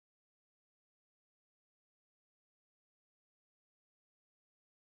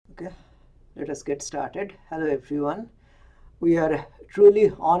Okay, let us get started. Hello everyone. We are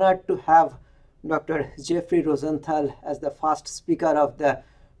truly honored to have Dr. Jeffrey Rosenthal as the first speaker of the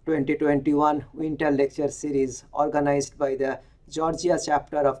 2021 Winter Lecture Series organized by the Georgia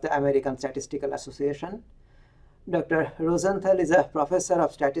chapter of the American Statistical Association. Dr. Rosenthal is a professor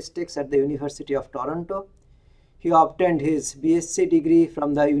of statistics at the University of Toronto. He obtained his BSc degree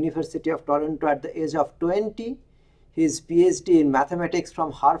from the University of Toronto at the age of 20, his PhD in mathematics from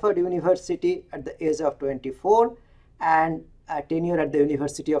Harvard University at the age of 24, and a tenure at the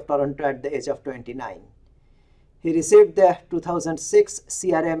University of Toronto at the age of 29. He received the 2006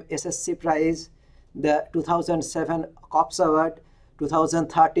 CRM SSC Prize, the 2007 COPS Award,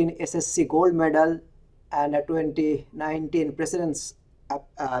 2013 SSC Gold Medal, and a 2019 President's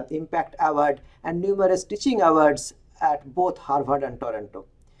Impact Award, and numerous teaching awards at both Harvard and Toronto.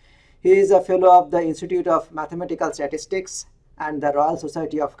 He is a fellow of the Institute of Mathematical Statistics and the Royal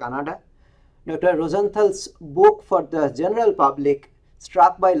Society of Canada. Dr. Rosenthal's book for the general public,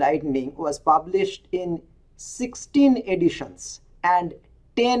 Struck by Lightning, was published in 16 editions and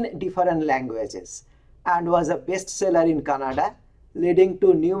 10 different languages and was a bestseller in Canada, leading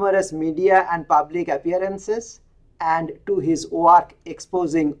to numerous media and public appearances and to his work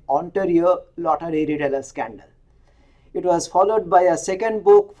exposing Ontario lottery retailer scandal. It was followed by a second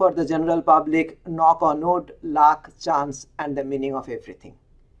book for the general public, Knock on Wood, Luck, Chance, and the Meaning of Everything.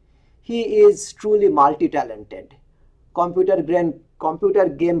 He is truly multi-talented, computer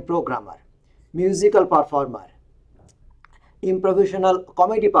game programmer, musical performer, improvisational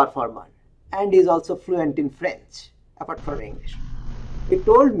comedy performer, and is also fluent in French, apart from English. He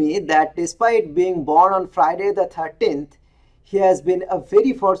told me that despite being born on Friday the 13th, he has been a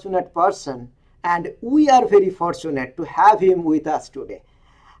very fortunate person, and we are very fortunate to have him with us today.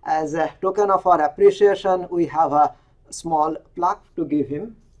 As a token of our appreciation, we have a small plaque to give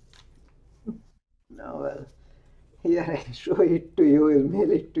him. Now, well, here I show it to you, we'll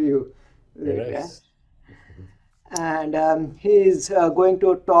mail it to you later. Nice. And he is going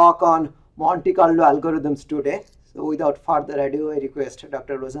to talk on Monte Carlo algorithms today. So without further ado, I request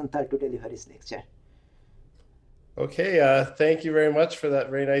Dr. Rosenthal to deliver his lecture. Okay, thank you very much for that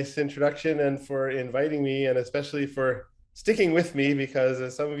very nice introduction and for inviting me, and especially for sticking with me, because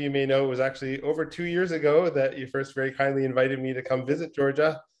as some of you may know, it was actually over 2 years ago that you first very kindly invited me to come visit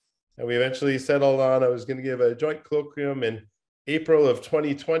Georgia. And we eventually settled on I was going to give a joint colloquium in April of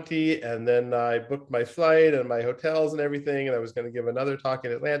 2020, and then I booked my flight and my hotels and everything, and I was going to give another talk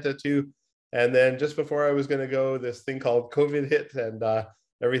in Atlanta too. And then just before I was going to go, this thing called COVID hit, and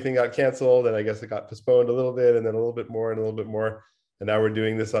everything got canceled. And I guess it got postponed a little bit, and then a little bit more, and a little bit more. And now we're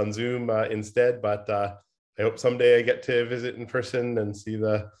doing this on Zoom instead. But I hope someday I get to visit in person and see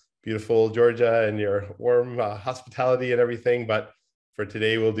the beautiful Georgia and your warm hospitality and everything. But for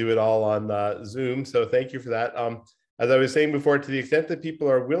today, we'll do it all on Zoom. So thank you for that. As I was saying before, to the extent that people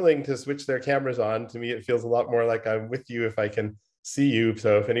are willing to switch their cameras on, to me, it feels a lot more like I'm with you if I can see you.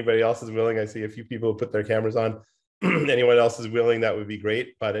 So if anybody else is willing, I see a few people put their cameras on. Anyone else is willing, that would be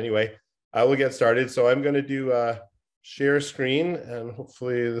great. But anyway, I will get started. So I'm going to do share screen, and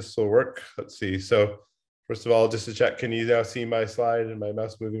hopefully this will work. Let's see. So first of all, just to check, can you now see my slide and my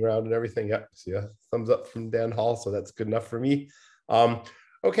mouse moving around and everything? Yep. See a thumbs up from Dan Hall. So that's good enough for me.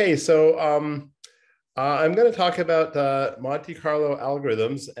 Okay, so I'm going to talk about Monte Carlo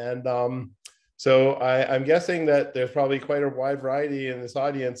algorithms. And so I'm guessing that there's probably quite a wide variety in this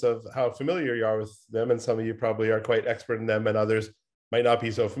audience of how familiar you are with them. And some of you probably are quite expert in them, and others might not be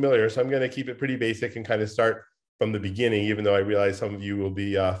so familiar. So I'm going to keep it pretty basic and kind of start from the beginning, even though I realize some of you will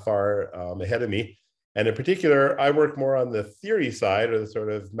be far ahead of me. And in particular, I work more on the theory side, or the sort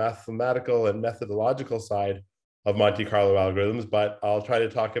of mathematical and methodological side of Monte Carlo algorithms, but I'll try to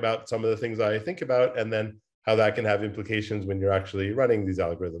talk about some of the things I think about, and then how that can have implications when you're actually running these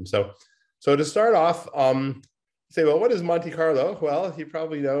algorithms. So to start off, say, well, what is Monte Carlo? Well, you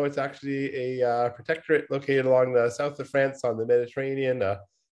probably know it's actually a protectorate located along the south of France on the Mediterranean, a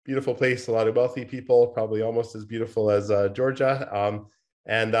beautiful place, a lot of wealthy people, probably almost as beautiful as Georgia.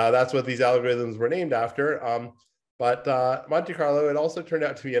 And that's what these algorithms were named after. But Monte Carlo, it also turned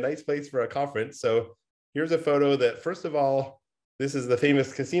out to be a nice place for a conference. So here's a photo that, first of all, this is the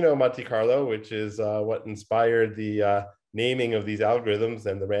famous Casino Monte Carlo, which is what inspired the naming of these algorithms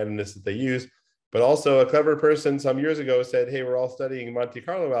and the randomness that they use. But also a clever person some years ago said, hey, we're all studying Monte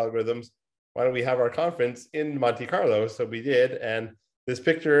Carlo algorithms. Why don't we have our conference in Monte Carlo? So we did. And this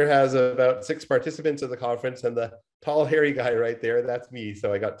picture has about 6 participants of the conference, and the tall, hairy guy right there, that's me.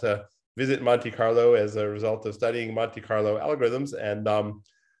 So I got to visit Monte Carlo as a result of studying Monte Carlo algorithms. And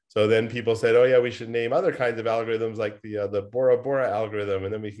So then people said, oh yeah, we should name other kinds of algorithms like the Bora Bora algorithm,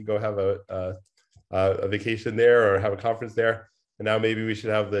 and then we can go have a vacation there or have a conference there. And now maybe we should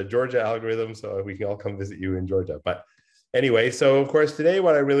have the Georgia algorithm so we can all come visit you in Georgia. But anyway, so of course today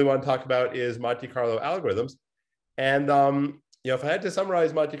what I really want to talk about is Monte Carlo algorithms. And if I had to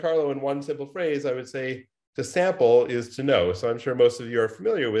summarize Monte Carlo in one simple phrase, I would say to sample is to know. So I'm sure most of you are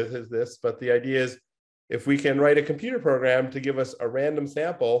familiar with this, but the idea is if we can write a computer program to give us a random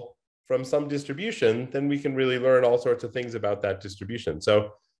sample from some distribution, then we can really learn all sorts of things about that distribution.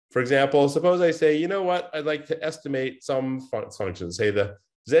 So for example, suppose I say, you know what, I'd like to estimate some function, say the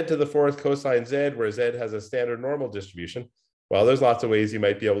z to the fourth cosine z, where z has a standard normal distribution. Well, there's lots of ways you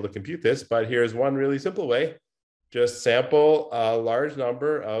might be able to compute this, but here's one really simple way. Just sample a large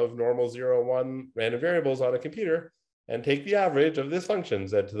number of normal 0, 1 random variables on a computer and take the average of this function,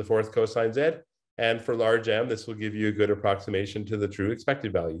 z to the fourth cosine z. And for large m, this will give you a good approximation to the true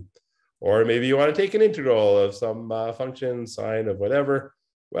expected value. Or maybe you want to take an integral of some function, sine of whatever.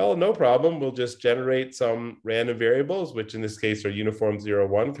 Well, no problem. We'll just generate some random variables, which in this case are uniform 0,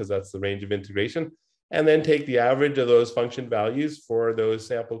 1, because that's the range of integration, and then take the average of those function values for those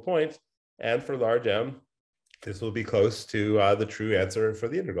sample points. And for large m, this will be close to the true answer for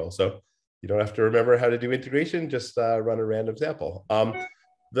the integral. So you don't have to remember how to do integration, just run a random sample.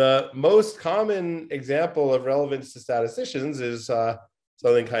 The most common example of relevance to statisticians is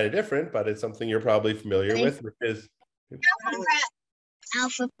something kind of different, but it's something you're probably familiar with, which is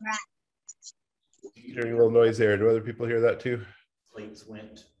alphabet. Hearing a little noise there. Do other people hear that too? Plates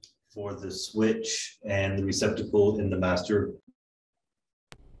went for the switch and the receptacle in the master.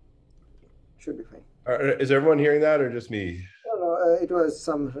 Should be fine. Is everyone hearing that or just me? No, it was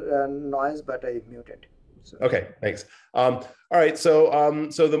some noise, but I muted. So. Okay, thanks. All right, so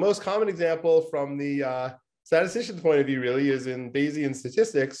the most common example from the statistician's point of view really is in Bayesian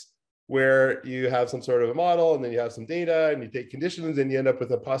statistics, where you have some sort of a model and then you have some data and you take conditions and you end up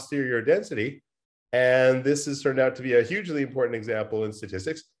with a posterior density. And this has turned out to be a hugely important example in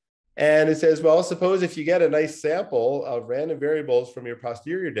statistics. And it says, well, suppose if you get a nice sample of random variables from your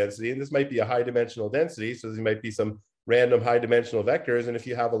posterior density, and this might be a high dimensional density, so there might be some random high dimensional vectors. And if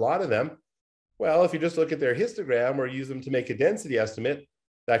you have a lot of them, well, if you just look at their histogram or use them to make a density estimate,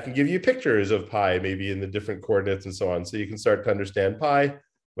 that can give you pictures of pi, maybe in the different coordinates and so on. So you can start to understand pi,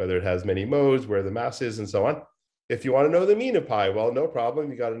 whether it has many modes, where the mass is, and so on. If you want to know the mean of pi, well, no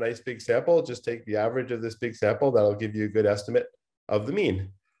problem. You got a nice big sample. Just take the average of this big sample. That'll give you a good estimate of the mean.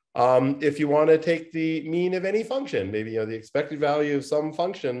 If you want to take the mean of any function, maybe the expected value of some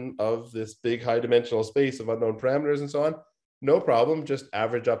function of this big high dimensional space of unknown parameters and so on, no problem. Just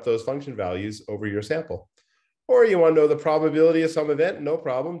average up those function values over your sample. Or you want to know the probability of some event, no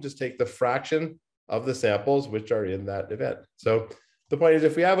problem. Just take the fraction of the samples which are in that event. So the point is,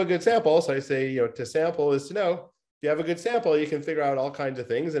 if we have a good sample, so I say, to sample is to know. If you have a good sample, you can figure out all kinds of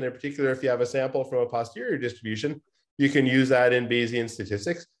things. And in particular, if you have a sample from a posterior distribution, you can use that in Bayesian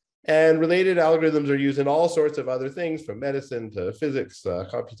statistics. And related algorithms are used in all sorts of other things, from medicine to physics,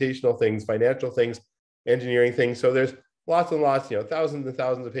 computational things, financial things, engineering things. So there's lots and lots, thousands and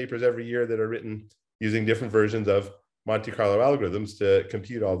thousands of papers every year that are written using different versions of Monte Carlo algorithms to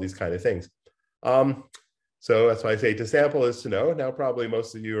compute all these kind of things. So that's why I say to sample is to know. Now, probably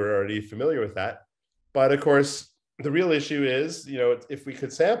most of you are already familiar with that. But of course, the real issue is, if we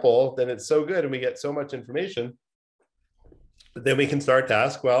could sample, then it's so good and we get so much information, then we can start to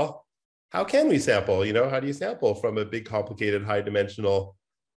ask, well, how can we sample? How do you sample from a big, complicated, high dimensional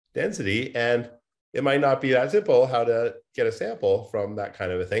density? And it might not be that simple how to get a sample from that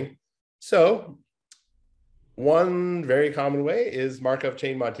kind of a thing. So one very common way is Markov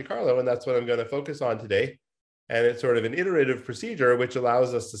chain Monte Carlo, and that's what I'm going to focus on today. And it's sort of an iterative procedure which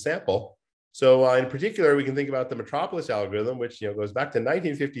allows us to sample. So in particular, we can think about the Metropolis algorithm, which goes back to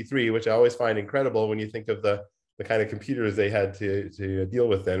 1953, which I always find incredible when you think of the kind of computers they had to deal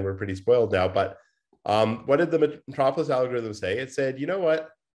with then. We're pretty spoiled now. But what did the Metropolis algorithm say? It said, you know what?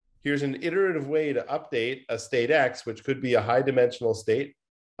 Here's an iterative way to update a state X, which could be a high dimensional state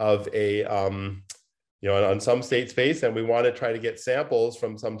of a, on some state space, and we want to try to get samples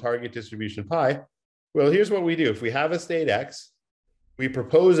from some target distribution pi. Well, here's what we do. If we have a state X, we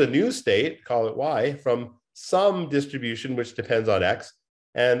propose a new state, call it Y, from some distribution which depends on X.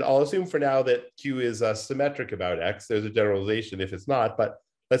 And I'll assume for now that Q is symmetric about X. There's a generalization if it's not, but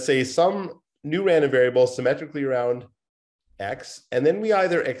let's say some new random variable symmetrically around X, and then we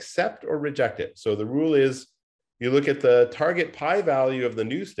either accept or reject it. So the rule is you look at the target pi value of the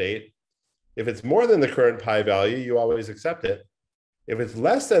new state. If it's more than the current pi value, you always accept it. If it's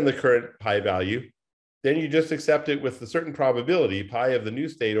less than the current pi value, then you just accept it with a certain probability, pi of the new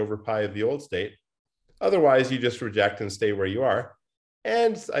state over pi of the old state. Otherwise, you just reject and stay where you are.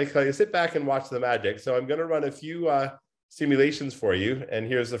 And I sit back and watch the magic. So I'm going to run a few simulations for you. And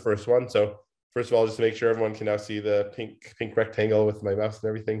here's the first one. So first of all, just to make sure everyone can now see the pink rectangle with my mouse and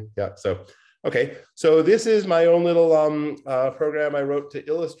everything. Yeah, so, okay. So this is my own little program I wrote to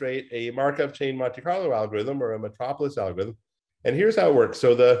illustrate a Markov chain Monte Carlo algorithm or a metropolis algorithm. And here's how it works.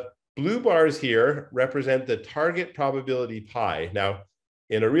 So the blue bars here represent the target probability pi. Now,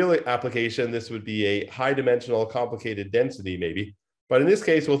 in a real application, this would be a high dimensional complicated density maybe. But in this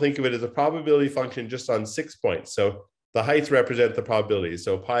case, we'll think of it as a probability function just on 6 points. So the heights represent the probabilities.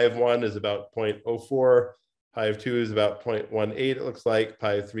 So pi of 1 is about 0.04, pi of 2 is about 0.18, it looks like,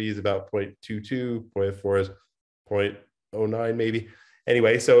 pi of 3 is about 0.22, pi of 4 is 0.09 maybe.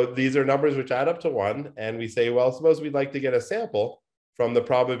 Anyway, so these are numbers which add up to 1, and we say, well, suppose we'd like to get a sample from the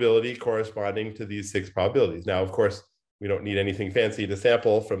probability corresponding to these 6 probabilities. Now, of course, we don't need anything fancy to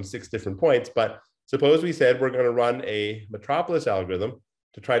sample from 6 different points, but suppose we said we're going to run a metropolis algorithm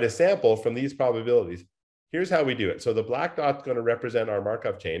to try to sample from these probabilities. Here's how we do it. So the black dot's going to represent our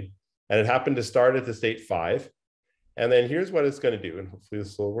Markov chain, and it happened to start at the state 5. And then here's what it's going to do, and hopefully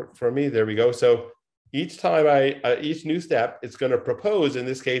this will work for me. There we go. So each time each new step, it's going to propose, in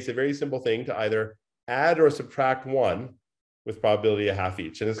this case, a very simple thing to either add or subtract 1 with probability a half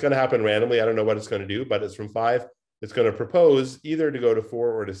each. And it's going to happen randomly. I don't know what it's going to do, but it's from 5. It's going to propose either to go to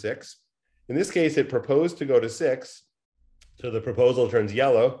 4 or to 6. In this case, it proposed to go to 6. So the proposal turns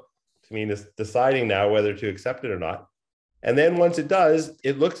yellow to mean it's deciding now whether to accept it or not. And then once it does,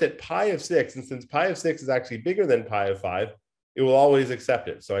 it looks at pi of 6. And since pi of 6 is actually bigger than pi of 5, it will always accept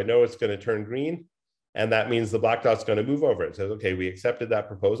it. So I know it's going to turn green. And that means the black dot's going to move over. It says, okay, we accepted that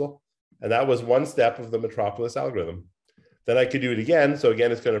proposal. And that was one step of the metropolis algorithm. Then I could do it again. So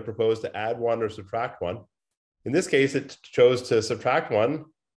again, it's going to propose to add 1 or subtract 1. In this case, it chose to subtract 1.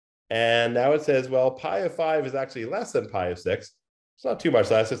 And now it says, well, pi of 5 is actually less than pi of 6. It's not too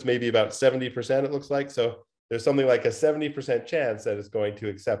much less. It's maybe about 70%, it looks like. So there's something like a 70% chance that it's going to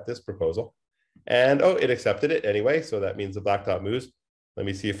accept this proposal. And oh, it accepted it anyway. So that means the black dot moves. Let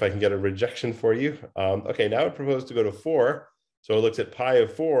me see if I can get a rejection for you. Okay, now it proposed to go to 4. So it looks at pi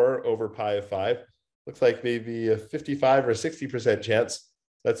of 4 over pi of 5. Looks like maybe a 55 or 60% chance.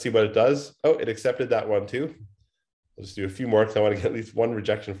 Let's see what it does. Oh, it accepted that one too. I'll just do a few more because I want to get at least one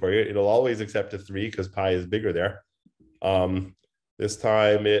rejection for you. It'll always accept a 3 because pi is bigger there. This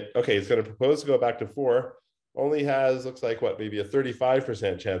time it's going to propose to go back to 4. Only has, looks like what, maybe a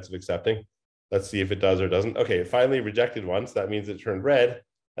 35% chance of accepting. Let's see if it does or doesn't. Okay, it finally rejected once. That means it turned red.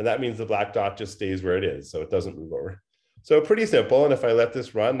 And that means the black dot just stays where it is. So it doesn't move over. So pretty simple. And if I let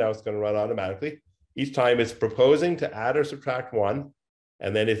this run, now it's going to run automatically. Each time it's proposing to add or subtract 1.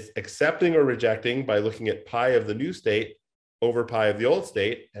 And then it's accepting or rejecting by looking at pi of the new state over pi of the old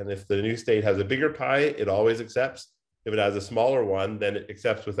state. And if the new state has a bigger pi, it always accepts. If it has a smaller one, then it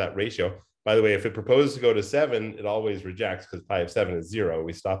accepts with that ratio. By the way, if it proposes to go to 7, it always rejects because pi of 7 is 0.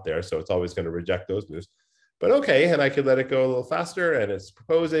 We stop there. So it's always going to reject those moves. But okay, and I could let it go a little faster, and it's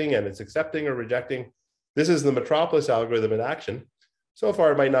proposing and it's accepting or rejecting. This is the metropolis algorithm in action. So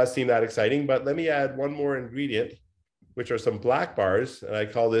far, it might not seem that exciting, but let me add one more ingredient, which are some black bars. And I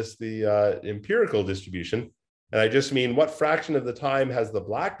call this the empirical distribution. And I just mean what fraction of the time has the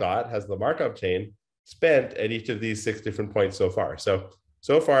black dot, has the Markov chain, spent at each of these 6 different points so far.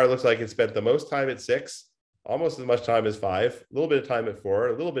 So far, it looks like it spent the most time at 6, almost as much time as 5, a little bit of time at 4,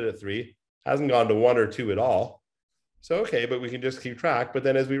 a little bit at 3, hasn't gone to 1 or 2 at all. So, okay, but we can just keep track. But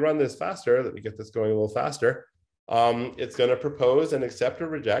then as we run this faster, let me get this going a little faster, it's going to propose and accept or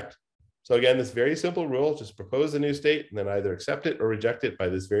reject. So again, this very simple rule, just propose a new state and then either accept it or reject it by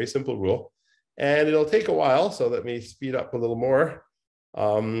this very simple rule. And it'll take a while, so let me speed up a little more.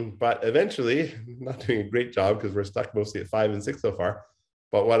 But eventually, I'm not doing a great job because we're stuck mostly at 5 and 6 so far.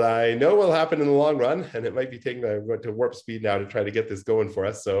 But what I know will happen in the long run, and it might be taking, I'm going to warp speed now to try to get this going for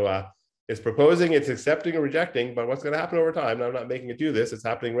us. So it's proposing, it's accepting or rejecting, but what's going to happen over time, now I'm not making it do this, it's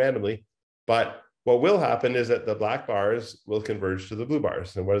happening randomly. But what will happen is that the black bars will converge to the blue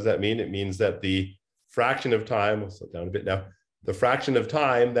bars. And what does that mean? It means that the fraction of time, we'll slow down a bit now, the fraction of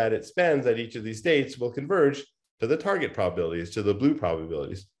time that it spends at each of these states will converge to the target probabilities, to the blue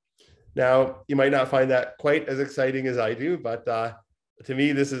probabilities. Now, you might not find that quite as exciting as I do, but to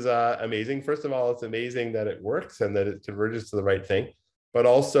me, this is amazing. First of all, it's amazing that it works and that it converges to the right thing. But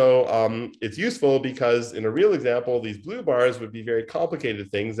also, it's useful because in a real example, these blue bars would be very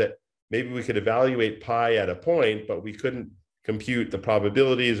complicated things that maybe we could evaluate pi at a point, but we couldn't compute the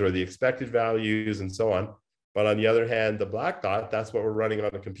probabilities or the expected values and so on. But on the other hand, the black dot, that's what we're running on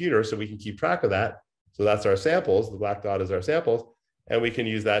the computer, so we can keep track of that. So that's our samples. The black dot is our samples. And we can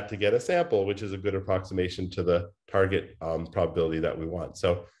use that to get a sample, which is a good approximation to the target probability that we want.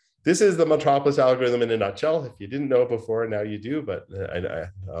 So this is the Metropolis algorithm in a nutshell. If you didn't know it before, now you do, but I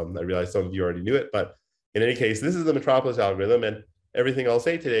realize some of you already knew it. But in any case, this is the Metropolis algorithm, and everything I'll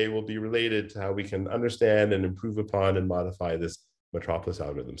say today will be related to how we can understand and improve upon and modify this Metropolis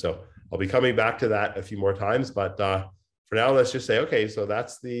algorithm. So I'll be coming back to that a few more times, but for now, let's just say, okay, so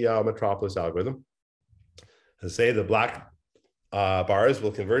that's the Metropolis algorithm. As I say, the black bars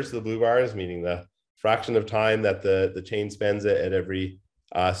will converge to the blue bars, meaning the fraction of time that the chain spends at every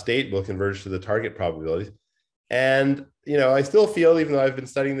state will converge to the target probabilities. And, you know, I still feel, even though I've been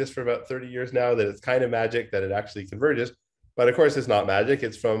studying this for about 30 years now, that it's kind of magic that it actually converges. But of course, it's not magic.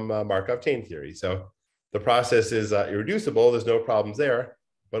 It's from Markov chain theory. So the process is irreducible. There's no problems there.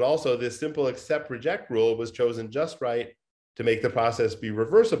 But also, this simple accept reject rule was chosen just right to make the process be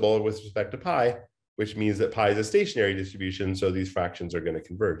reversible with respect to pi, which means that pi is a stationary distribution. So these fractions are going to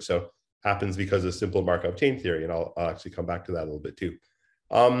converge. So happens because of simple Markov chain theory. And I'll actually come back to that a little bit too.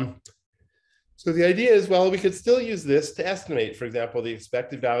 So the idea is, well, we could still use this to estimate, for example, the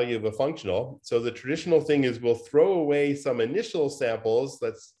expected value of a functional. So the traditional thing is we'll throw away some initial samples,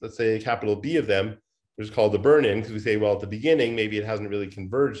 let's say a capital B of them, which is called the burn-in, because we say, well, at the beginning, maybe it hasn't really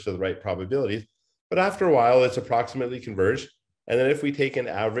converged to the right probabilities. But after a while, it's approximately converged. And then if we take an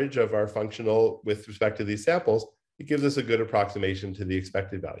average of our functional with respect to these samples, it gives us a good approximation to the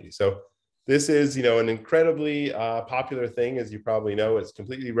expected value. So this is, you know, an incredibly popular thing, as you probably know. It's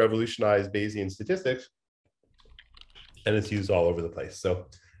completely revolutionized Bayesian statistics, and it's used all over the place. So,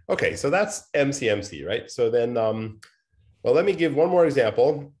 okay, so that's MCMC, right? So then, well, let me give one more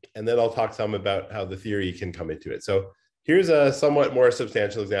example, and then I'll talk some about how the theory can come into it. So here's a somewhat more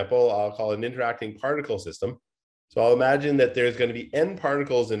substantial example. I'll call it an interacting particle system. So I'll imagine that there's going to be n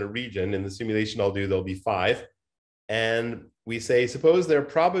particles in a region. In the simulation I'll do, there'll be 5. And we say, suppose their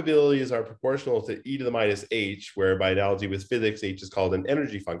probabilities are proportional to e to the minus h, where by analogy with physics, h is called an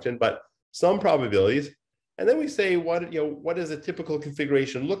energy function, but some probabilities. And then we say, what does a typical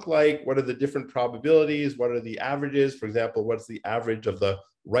configuration look like? What are the different probabilities? What are the averages? For example, what's the average of the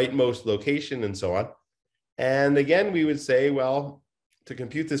rightmost location and so on? And again, we would say, well, to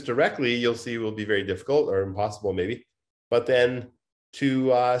compute this directly, you'll see will be very difficult or impossible maybe. But then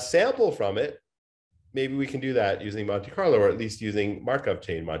to sample from it, maybe we can do that using Monte Carlo, or at least using Markov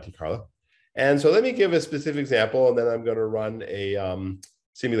chain Monte Carlo. And so let me give a specific example, and then I'm going to run a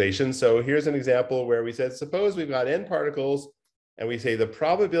simulation. So here's an example where we said, suppose we've got n particles, and we say the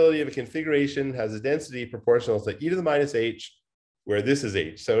probability of a configuration has a density proportional to e to the minus h, where this is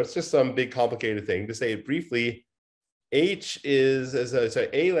h. So it's just some big complicated thing. To say it briefly, h is, so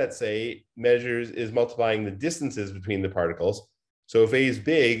A, let's say, is multiplying the distances between the particles. So if A is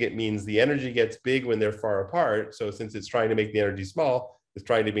big, it means the energy gets big when they're far apart. So since it's trying to make the energy small, it's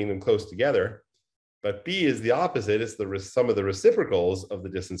trying to bring them close together. But B is the opposite. It's the sum of the reciprocals of the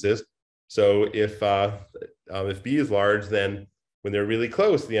distances. So if B is large, then when they're really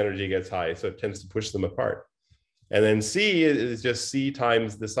close, the energy gets high. So it tends to push them apart. And then C is just C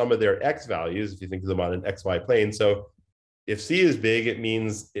times the sum of their X values, if you think of them on an XY plane. So if C is big, it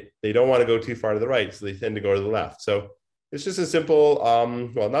means they don't want to go too far to the right. So they tend to go to the left. So it's just a simple,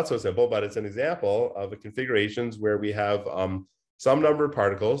 well, not so simple, but it's an example of the configurations where we have some number of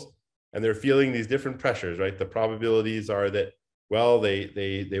particles, and they're feeling these different pressures, right? The probabilities are that, well,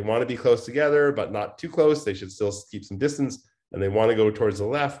 they want to be close together, but not too close. They should still keep some distance, and they want to go towards the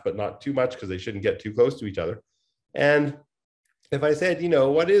left, but not too much because they shouldn't get too close to each other. And if I said, you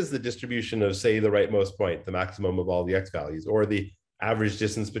know, what is the distribution of, say, the rightmost point, the maximum of all the X values, or the average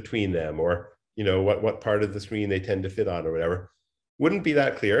distance between them, or you know, what part of the screen they tend to fit on or whatever, wouldn't be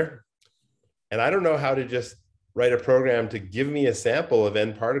that clear. And I don't know how to just write a program to give me a sample of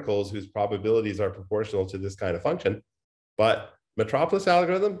n particles whose probabilities are proportional to this kind of function. But Metropolis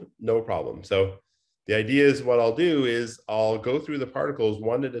algorithm, no problem. So the idea is what I'll do is I'll go through the particles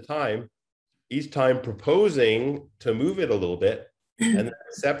one at a time, each time proposing to move it a little bit, and then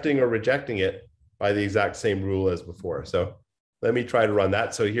accepting or rejecting it by the exact same rule as before. So let me try to run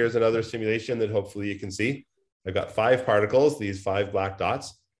that. So here's another simulation that hopefully you can see. I've got 5 particles, these 5 black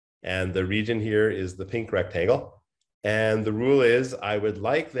dots, and the region here is the pink rectangle. And the rule is I would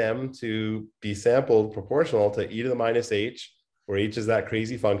like them to be sampled proportional to e to the minus h, where h is that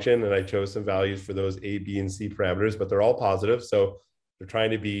crazy function. And I chose some values for those a, b, and c parameters, but they're all positive. So they're trying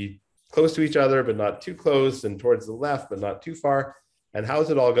to be close to each other, but not too close, and towards the left, but not too far. And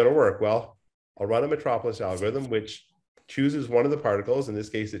how's it all going to work? Well, I'll run a Metropolis algorithm, which chooses one of the particles. In this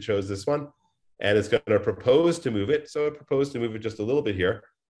case, it chose this one, and it's going to propose to move it. So it proposed to move it just a little bit here.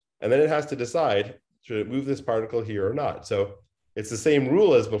 And then it has to decide, should it move this particle here or not? So it's the same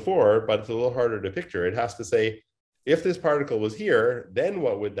rule as before, but it's a little harder to picture. It has to say, if this particle was here, then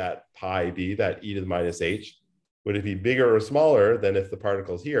what would that pi be, that e to the minus h? Would it be bigger or smaller than if the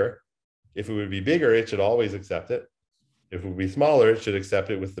particle's here? If it would be bigger, it should always accept it. If it would be smaller, it should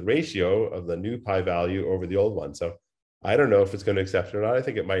accept it with the ratio of the new pi value over the old one. So I don't know if it's going to accept it or not. I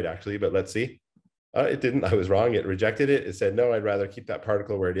think it might actually, but let's see. It didn't. I was wrong. It rejected it. It said, no, I'd rather keep that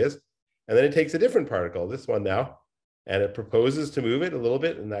particle where it is. And then it takes a different particle, this one now, and it proposes to move it a little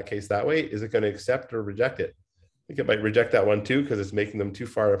bit, in that case that way. Is it going to accept or reject it? I think it might reject that one too, because it's making them too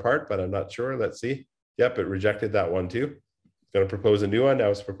far apart, but I'm not sure. Let's see. Yep, it rejected that one too. It's going to propose a new one. Now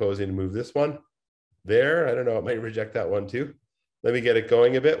it's proposing to move this one there. I don't know. It might reject that one too. Let me get it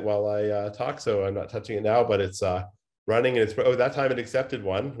going a bit while I talk. So I'm not touching it now, but it's running, and it's, oh, that time it accepted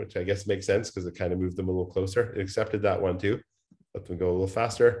one, which I guess makes sense because it kind of moved them a little closer. It accepted that one too. Let them go a little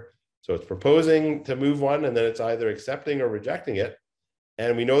faster. So it's proposing to move one, and then it's either accepting or rejecting it.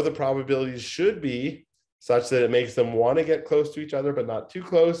 And we know the probabilities should be such that it makes them want to get close to each other, but not too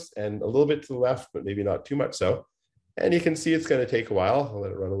close, and a little bit to the left, but maybe not too much so. And you can see it's going to take a while. I'll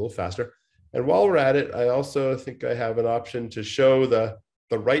let it run a little faster. And while we're at it, I also think I have an option to show the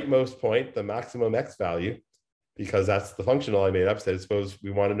rightmost point, the maximum x value, because that's the functional I made up. So suppose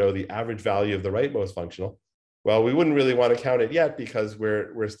we want to know the average value of the rightmost functional. Well, we wouldn't really want to count it yet because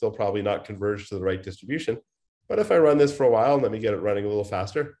we're still probably not converged to the right distribution. But if I run this for a while, and let me get it running a little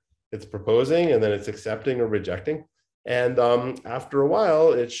faster, it's proposing, and then it's accepting or rejecting. And after a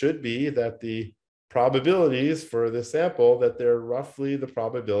while, it should be that the probabilities for this sample, that they're roughly the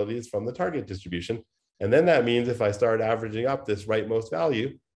probabilities from the target distribution. And then that means if I start averaging up this rightmost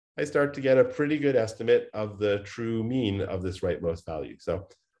value, I start to get a pretty good estimate of the true mean of this rightmost value. So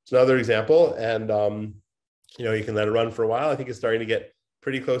it's another example. And you can let it run for a while. I think it's starting to get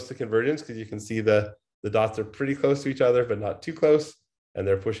pretty close to convergence because you can see the dots are pretty close to each other, but not too close. And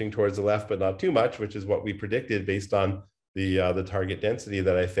they're pushing towards the left, but not too much, which is what we predicted based on the target density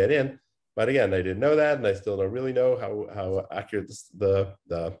that I fed in. But again, I didn't know that, and I still don't really know how accurate the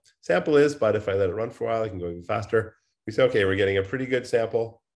sample is. But if I let it run for a while, I can go even faster. We say, okay, we're getting a pretty good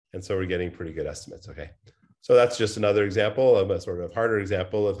sample, and so we're getting pretty good estimates. Okay, so that's just another example of a sort of harder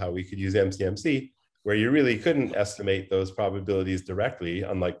example of how we could use MCMC, where you really couldn't estimate those probabilities directly,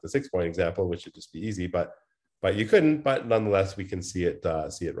 unlike the 6-point example, which would just be easy. But you couldn't. But nonetheless, we can see it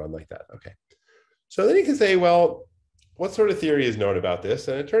run like that. Okay, so then you can say, well, what sort of theory is known about this?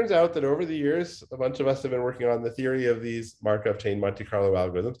 And it turns out that over the years, a bunch of us have been working on the theory of these Markov chain Monte Carlo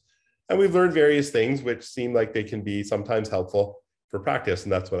algorithms. And we've learned various things which seem like they can be sometimes helpful for practice.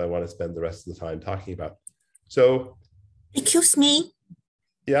 And that's what I want to spend the rest of the time talking about. So, excuse me.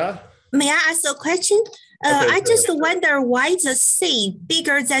 Yeah. May I ask a question? I just wonder why the C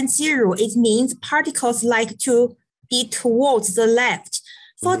bigger than 0, it means particles like to be towards the left.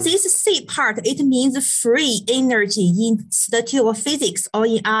 For this C part, it means free energy in statistical physics or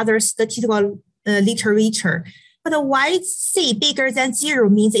in other statistical literature. But why C bigger than 0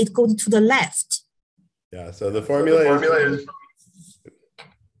 means it goes to the left? Yeah, so the formula is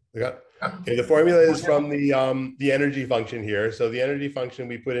the formula is from the energy function here. So the energy function,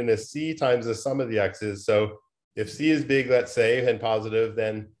 we put in a C times the sum of the x's. So if C is big, let's say, and positive,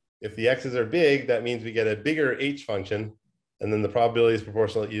 then if the x's are big, that means we get a bigger h function. And then the probability is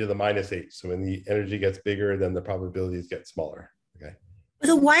proportional to e to the minus h. So when the energy gets bigger, then the probabilities get smaller. Okay.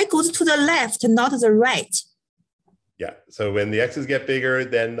 But y goes to the left, not the right. Yeah. So when the x's get bigger,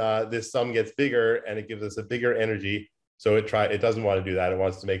 then this sum gets bigger, and it gives us a bigger energy. So it doesn't want to do that. It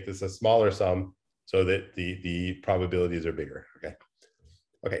wants to make this a smaller sum so that the probabilities are bigger. Okay.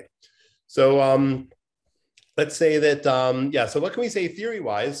 Okay. So let's say that so what can we say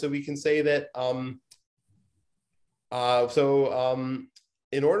theory-wise? So we can say that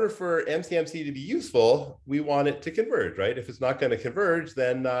in order for MCMC to be useful, we want it to converge, right? If it's not going to converge,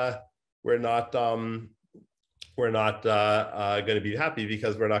 then we're not going to be happy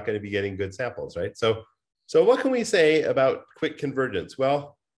because we're not going to be getting good samples, right? So what can we say about quick convergence?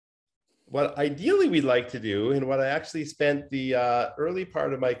 Well, what ideally we'd like to do, and what I actually spent the early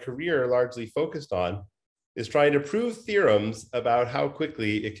part of my career largely focused on, is trying to prove theorems about how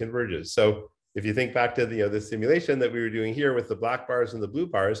quickly it converges. So if you think back to the simulation that we were doing here with the black bars and the blue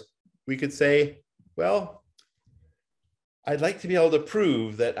bars, we could say, well, I'd like to be able to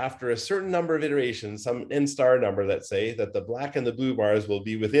prove that after a certain number of iterations, some n star number, let's say, that the black and the blue bars will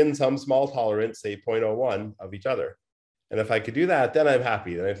be within some small tolerance, say 0.01 of each other. And if I could do that, then I'm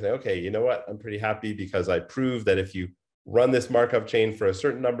happy. Then I say, okay, you know what? I'm pretty happy because I proved that if you run this Markov chain for a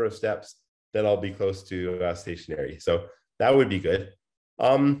certain number of steps, then I'll be close to stationary. So that would be good.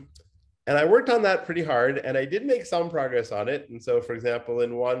 And I worked on that pretty hard, and I did make some progress on it. And so, for example,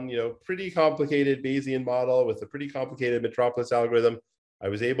 in one pretty complicated Bayesian model with a pretty complicated Metropolis algorithm, I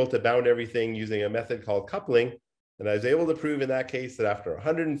was able to bound everything using a method called coupling. And I was able to prove in that case that after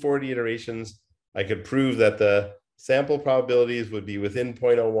 140 iterations, I could prove that the sample probabilities would be within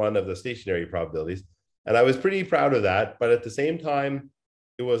 0.01 of the stationary probabilities. And I was pretty proud of that. But at the same time,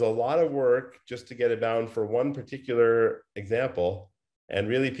 it was a lot of work just to get it bound for one particular example. And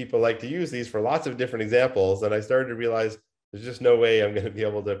really, people like to use these for lots of different examples. And I started to realize there's just no way I'm going to be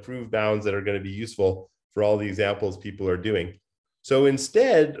able to prove bounds that are going to be useful for all the examples people are doing. So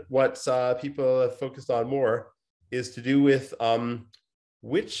instead, what people have focused on more is to do with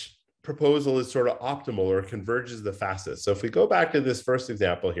which proposal is sort of optimal or converges the fastest. So if we go back to this first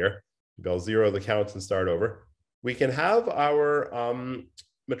example here, maybe I'll zero the counts and start over. We can have our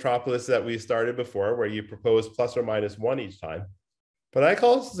Metropolis that we started before, where you propose plus or minus 1 each time. But I can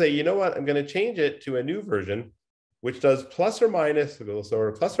also say, you know what, I'm going to change it to a new version, which does plus or minus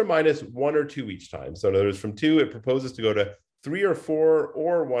 1 or 2 each time. So in other words, from 2, it proposes to go to 3 or 4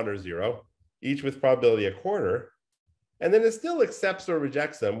 or 1 or 0, each with probability a quarter. And then it still accepts or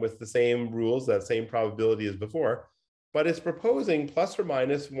rejects them with the same rules, that same probability as before, but it's proposing plus or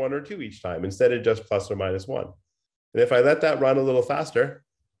minus 1 or 2 each time instead of just plus or minus 1. And if I let that run a little faster,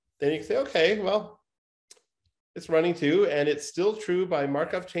 then you can say, okay, well, it's running 2, and it's still true by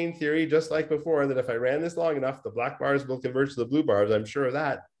Markov chain theory, just like before, that if I ran this long enough, the black bars will converge to the blue bars. I'm sure of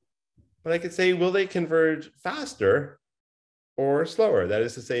that. But I could say, will they converge faster or slower? That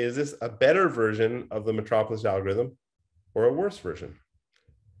is to say, is this a better version of the Metropolis algorithm or a worse version?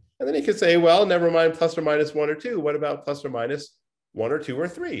 And then you could say, well, never mind plus or minus 1 or 2. What about plus or minus 1 or 2 or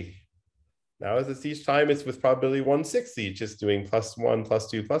 3? Now, as it's each time, it's with probability 1/6 each, just doing plus 1, plus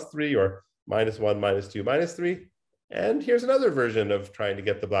 2, plus 3, or minus 1, minus 2, minus 3. And here's another version of trying to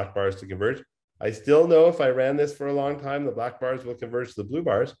get the black bars to converge. I still know if I ran this for a long time, the black bars will converge to the blue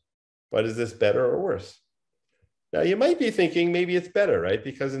bars. But is this better or worse? Now, you might be thinking maybe it's better, right?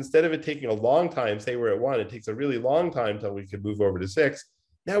 Because instead of it taking a long time, say we're at 1, it takes a really long time until we can move over to 6.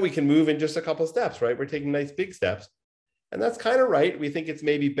 Now we can move in just a couple steps, right? We're taking nice big steps. And that's kind of right. We think it's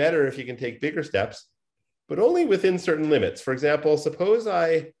maybe better if you can take bigger steps, but only within certain limits. For example, suppose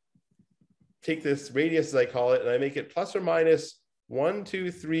I take this radius, as I call it, and I make it plus or minus 1, 2,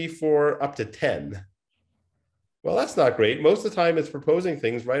 3, 4, up to 10. Well, that's not great. Most of the time it's proposing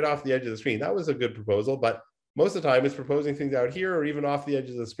things right off the edge of the screen. That was a good proposal, but most of the time it's proposing things out here or even off the edge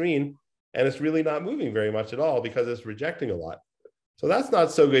of the screen, and it's really not moving very much at all because it's rejecting a lot. So that's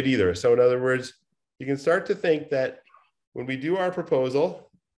not so good either. So in other words, you can start to think that when we do our proposal,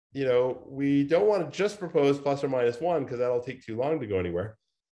 we don't want to just propose plus or minus 1 because that'll take too long to go anywhere.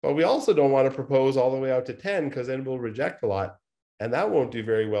 But we also don't want to propose all the way out to 10 because then we'll reject a lot, and that won't do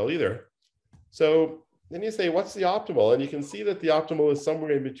very well either. So then you say, what's the optimal? And you can see that the optimal is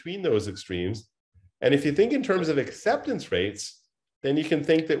somewhere in between those extremes. And if you think in terms of acceptance rates, then you can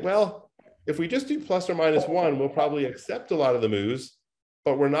think that, well, if we just do plus or minus 1, we'll probably accept a lot of the moves,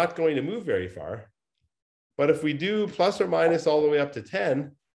 but we're not going to move very far. But if we do plus or minus all the way up to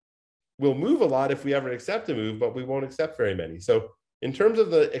 10, we'll move a lot if we ever accept a move, but we won't accept very many. So in terms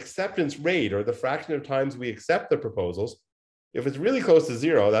of the acceptance rate, or the fraction of times we accept the proposals, if it's really close to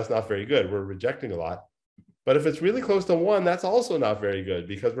 0, that's not very good. We're rejecting a lot. But if it's really close to 1, that's also not very good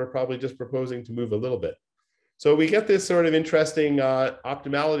because we're probably just proposing to move a little bit. So we get this sort of interesting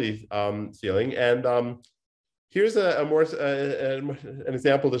optimality feeling. And here's an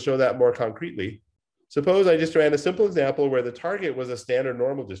example to show that more concretely. Suppose I just ran a simple example where the target was a standard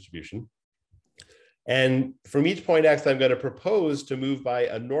normal distribution. And from each point x, I'm going to propose to move by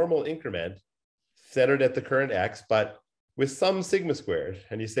a normal increment centered at the current x, but with some sigma squared.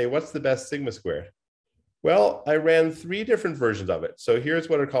 And you say, what's the best sigma squared? Well, I ran 3 different versions of it. So here's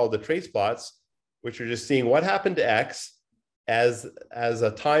what are called the trace plots, which are just seeing what happened to x as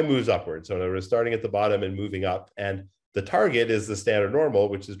a time moves upward. So in other words, starting at the bottom and moving up. And the target is the standard normal,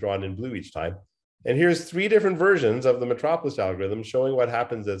 which is drawn in blue each time. And here's 3 different versions of the Metropolis algorithm showing what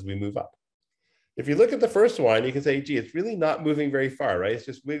happens as we move up. If you look at the first one, you can say, gee, it's really not moving very far, right? It's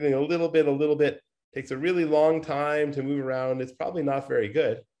just wiggling a little bit, takes a really long time to move around. It's probably not very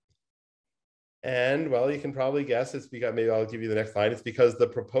good. And well, you can probably guess it's because, maybe I'll give you the next line. It's because the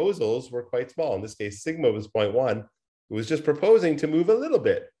proposals were quite small. In this case, sigma was 0.1. It was just proposing to move a little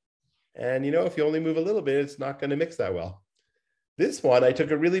bit. And if you only move a little bit, it's not going to mix that well. This one, I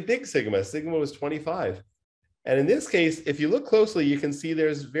took a really big sigma. Sigma was 25. And in this case, if you look closely, you can see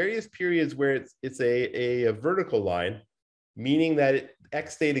there's various periods where it's a vertical line, meaning that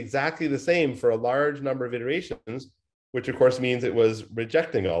x stayed exactly the same for a large number of iterations. which of course means it was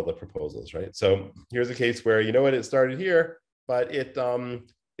rejecting all the proposals, right? So here's a case where, you know what, it started here, but it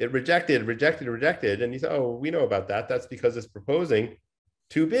rejected, and you say, oh, we know about that. That's because it's proposing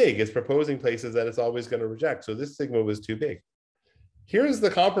too big. It's proposing places that it's always going to reject. So this sigma was too big. Here's the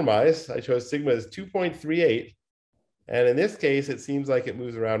compromise. I chose sigma as 2.38. And in this case, it seems like it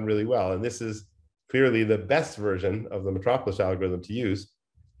moves around really well. And this is clearly the best version of the Metropolis algorithm to use.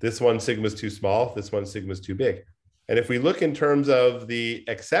 This one, sigma is too small. This one, sigma is too big. And if we look in terms of the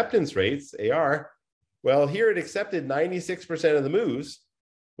acceptance rates, AR, well, here it accepted 96% of the moves,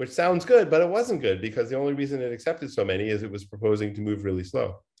 which sounds good, but it wasn't good because the only reason it accepted so many is it was proposing to move really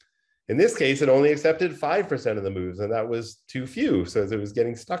slow. In this case, it only accepted 5% of the moves, and that was too few, so it was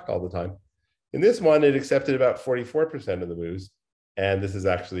getting stuck all the time. In this one, it accepted about 44% of the moves, and this is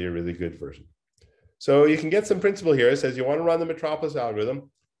actually a really good version. So you can get some principle here. It says you want to run the Metropolis algorithm.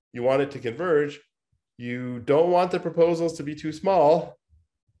 You want it to converge. You don't want the proposals to be too small.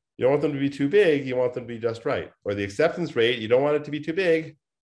 You don't want them to be too big. You want them to be just right. Or the acceptance rate, you don't want it to be too big.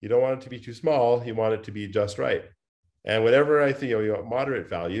 You don't want it to be too small. You want it to be just right. And whenever I think, you want moderate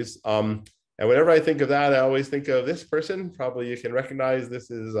values. And whenever I think of that, I always think of this person. Probably you can recognize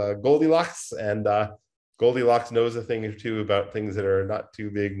this is Goldilocks. And Goldilocks knows a thing or two about things that are not too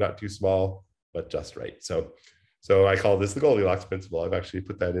big, not too small, but just right. So I call this the Goldilocks principle. I've actually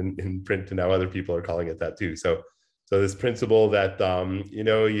put that in print, and now other people are calling it that too. So this principle that you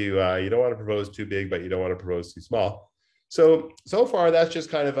don't want to propose too big, but you don't want to propose too small. So far that's just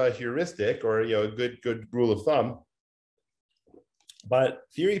kind of a heuristic, or a good rule of thumb. But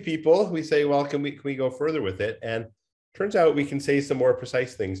theory people, we say, well, can we go further with it? And turns out we can say some more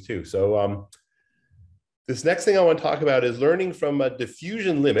precise things too. So this next thing I want to talk about is learning from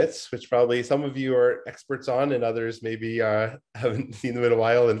diffusion limits, which probably some of you are experts on, and others maybe haven't seen them in a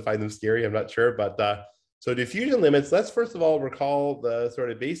while and find them scary. I'm not sure, but so diffusion limits. Let's first of all recall the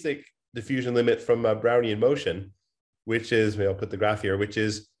sort of basic diffusion limit from Brownian motion, which is, I'll put the graph here, which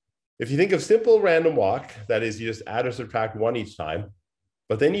is, if you think of simple random walk, that is, you just add or subtract one each time,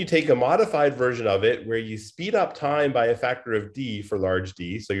 but then you take a modified version of it where you speed up time by a factor of d for large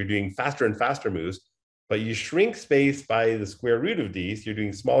d, so you're doing faster and faster moves, but you shrink space by the square root of d, so you're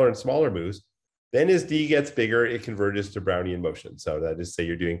doing smaller and smaller moves. Then as d gets bigger, it converges to Brownian motion. So that is, say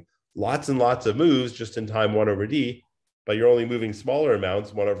you're doing lots and lots of moves just in time 1 over d, but you're only moving smaller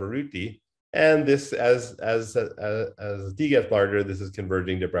amounts 1 over root d. And this, as d gets larger, this is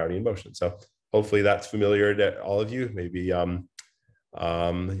converging to Brownian motion. So hopefully that's familiar to all of you. Maybe, yeah,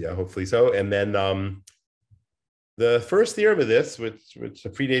 hopefully so. And then the first theorem of this, which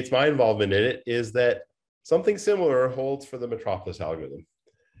predates my involvement in it, is that something similar holds for the Metropolis algorithm,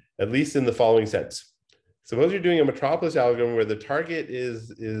 at least in the following sense. Suppose you're doing a Metropolis algorithm where the target is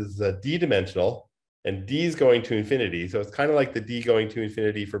d-dimensional, and d is going to infinity. So it's kind of like the d going to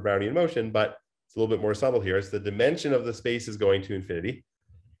infinity for Brownian motion, but it's a little bit more subtle here. It's the dimension of the space is going to infinity.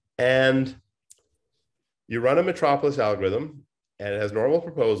 And you run a Metropolis algorithm, and it has normal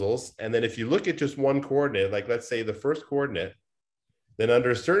proposals. And then if you look at just one coordinate, like let's say the first coordinate, then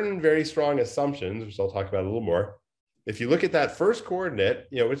under certain very strong assumptions, which I'll talk about a little more, if you look at that first coordinate,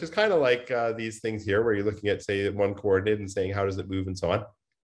 which is kind of like these things here, where you're looking at, say, one coordinate and saying, how does it move and so on?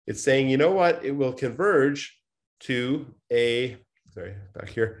 It's saying, you know what, it will converge to it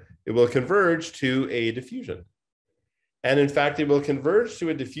will converge to a diffusion. And in fact, it will converge to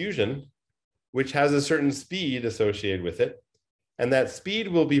a diffusion which has a certain speed associated with it. And that speed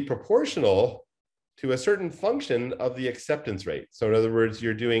will be proportional to a certain function of the acceptance rate. So in other words,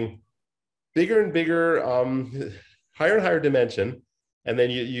 you're doing bigger and bigger, higher and higher dimension, and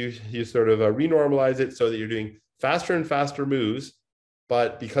then you sort of renormalize it so that you're doing faster and faster moves.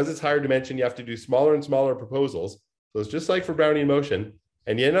 But because it's higher dimension, you have to do smaller and smaller proposals. So it's just like for Brownian motion.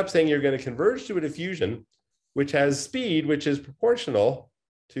 And you end up saying you're going to converge to a diffusion, which has speed, which is proportional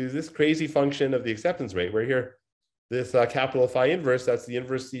to this crazy function of the acceptance rate, where here, this capital phi inverse, that's the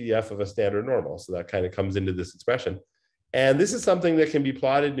inverse CDF of a standard normal. So that kind of comes into this expression. And this is something that can be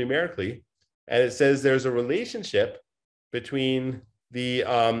plotted numerically. And it says there's a relationship between the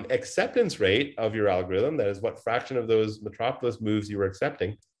acceptance rate of your algorithm, that is what fraction of those Metropolis moves you were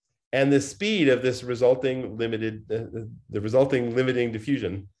accepting, and the speed of this resulting limiting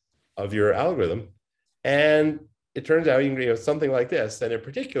diffusion of your algorithm. And it turns out you can something like this. And in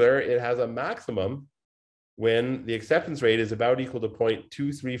particular, it has a maximum when the acceptance rate is about equal to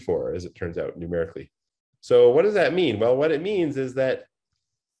 0.234, as it turns out numerically. So what does that mean? Well, what it means is that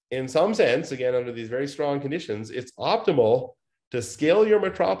in some sense, again, under these very strong conditions, it's optimal to scale your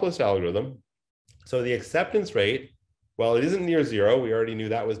Metropolis algorithm. So the acceptance rate, well, it isn't near 0. We already knew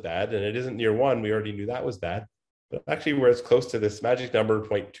that was bad. And it isn't near 1. We already knew that was bad. but actually where it's close to this magic number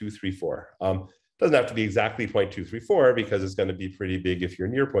 0.234. Doesn't have to be exactly 0.234 because it's going to be pretty big if you're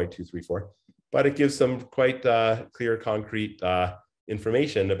near 0.234, but it gives some quite clear, concrete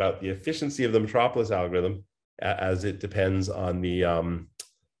information about the efficiency of the Metropolis algorithm as it depends on the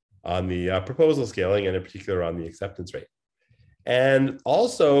proposal scaling, and in particular on the acceptance rate. And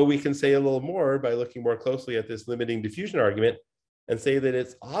also we can say a little more by looking more closely at this limiting diffusion argument and say that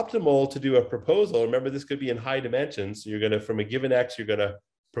it's optimal to do a proposal. Remember, this could be in high dimensions. So you're going to, from a given X, you're going to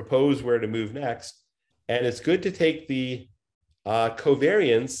propose where to move next. And it's good to take the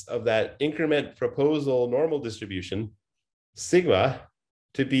covariance of that increment proposal normal distribution, sigma,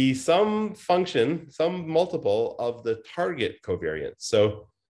 to be some function, some multiple of the target covariance. So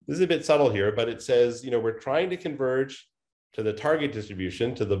this is a bit subtle here, but it says, we're trying to converge to the target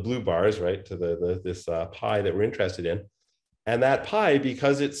distribution, to the blue bars, right, to this pi that we're interested in. And that pi,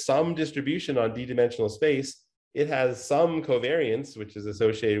 because it's some distribution on d-dimensional space, it has some covariance, which is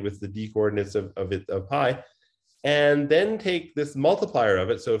associated with the d coordinates of pi, and then take this multiplier of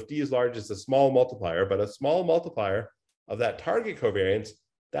it. So if d is large, it's a small multiplier, but a small multiplier of that target covariance,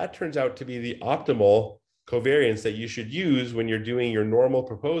 that turns out to be the optimal covariance that you should use when you're doing your normal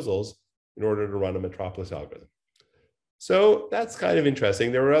proposals in order to run a Metropolis algorithm. So that's kind of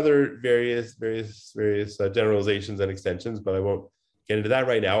interesting. There were other various generalizations and extensions, but I won't get into that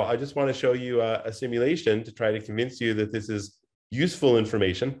right now. I just want to show you a simulation to try to convince you that this is useful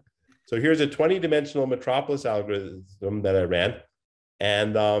information. So here's a 20-dimensional Metropolis algorithm that I ran.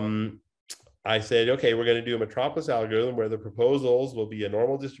 And I said, okay, we're going to do a Metropolis algorithm where the proposals will be a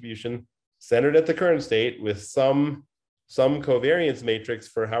normal distribution centered at the current state with some covariance matrix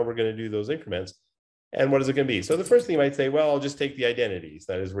for how we're going to do those increments. And what is it going to be? So the first thing you might say, well, I'll just take the identities.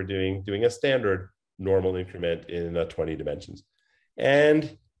 That is, we're doing a standard normal increment in 20 dimensions.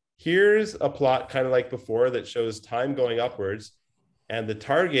 And here's a plot kind of like before that shows time going upwards. And the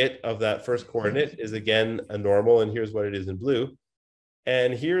target of that first coordinate is, again, a normal. And here's what it is in blue.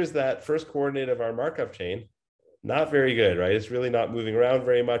 And here's that first coordinate of our Markov chain. Not very good, right? It's really not moving around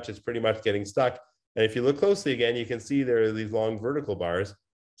very much. It's pretty much getting stuck. And if you look closely again, you can see there are these long vertical bars.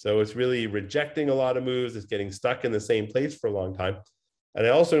 So it's really rejecting a lot of moves. It's getting stuck in the same place for a long time. And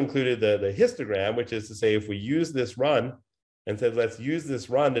I also included the histogram, which is to say, if we use this run and said, let's use this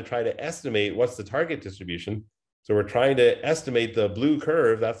run to try to estimate what's the target distribution. So we're trying to estimate the blue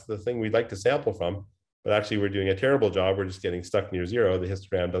curve. That's the thing we'd like to sample from. But actually, we're doing a terrible job. We're just getting stuck near zero. The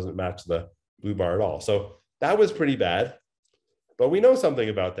histogram doesn't match the blue bar at all. So that was pretty bad. But we know something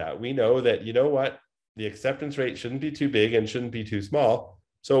about that. We know that, you know what? The acceptance rate shouldn't be too big and shouldn't be too small.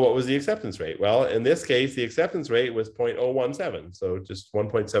 So what was the acceptance rate? Well, in this case, the acceptance rate was 0.017, so just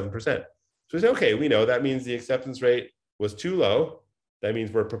 1.7%. So we say, okay, we know that means the acceptance rate was too low. That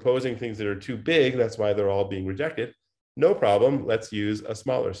means we're proposing things that are too big. That's why they're all being rejected. No problem. Let's use a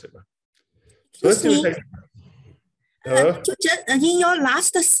smaller sigma. So let's do a in your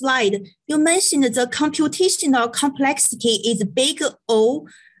last slide, you mentioned the computational complexity is big O,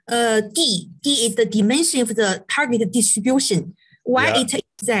 D. D is the dimension of the target distribution. Why it is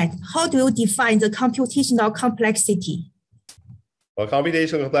that? How do you define the computational complexity? Well,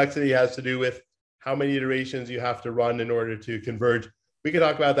 computational complexity has to do with how many iterations you have to run in order to converge. We can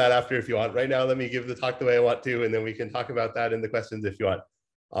talk about that after if you want. Right now, let me give the talk the way I want to, and then we can talk about that in the questions if you want.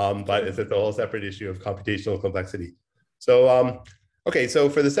 But it's a whole separate issue of computational complexity. So, okay, so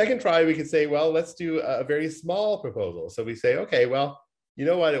for the second try, we could say, well, let's do a very small proposal. So we say, okay, well, you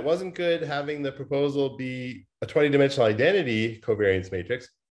know what? It wasn't good having the proposal be a 20-dimensional identity covariance matrix.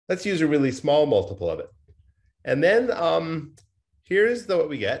 Let's use a really small multiple of it. And then here's what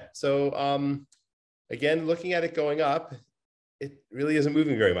we get. So again, looking at it going up, it really isn't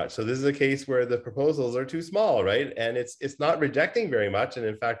moving very much. So this is a case where the proposals are too small, right? And it's not rejecting very much. And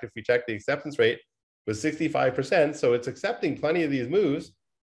in fact, if we check the acceptance rate was 65%, so it's accepting plenty of these moves,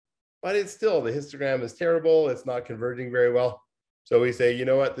 but it's still, the histogram is terrible. It's not converging very well. So we say, you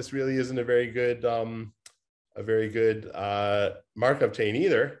know what, this really isn't a very good Markov chain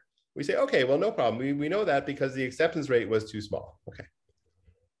either. We say, okay, well, no problem. We know that because the acceptance rate was too small. Okay.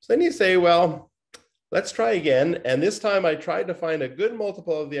 So then you say, well, let's try again. And this time I tried to find a good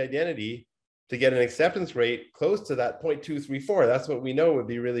multiple of the identity to get an acceptance rate close to that 0.234. That's what we know would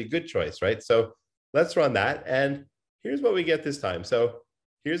be a really good choice, right? So let's run that. And here's what we get this time. So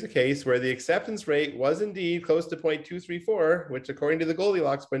here's a case where the acceptance rate was indeed close to 0.234, which according to the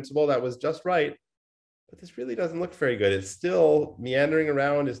Goldilocks principle, that was just right. But this really doesn't look very good. It's still meandering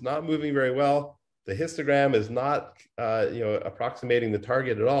around, it's not moving very well. The histogram is not approximating the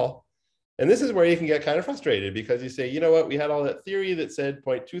target at all. And this is where you can get kind of frustrated because you say, you know what, we had all that theory that said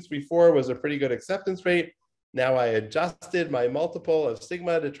 0.234 was a pretty good acceptance rate. Now I adjusted my multiple of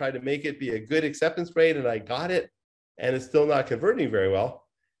sigma to try to make it be a good acceptance rate, and I got it, and it's still not converting very well.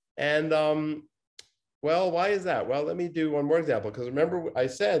 And well, why is that? Well, let me do one more example, because remember I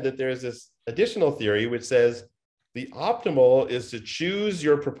said that there's this additional theory which says the optimal is to choose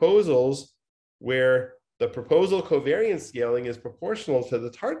your proposals where the proposal covariance scaling is proportional to the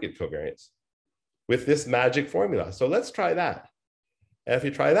target covariance with this magic formula. So let's try that. And if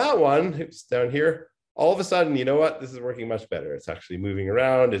you try that one, it's down here, all of a sudden, you know what? This is working much better. It's actually moving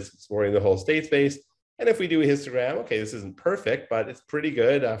around. It's exploring the whole state space. And if we do a histogram, okay, this isn't perfect, but it's pretty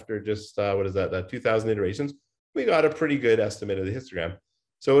good after just, what is that 2,000 iterations. We got a pretty good estimate of the histogram.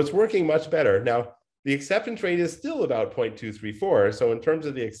 So it's working much better. Now, the acceptance rate is still about 0.234. So in terms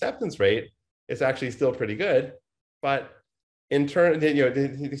of the acceptance rate, it's actually still pretty good. But in turn,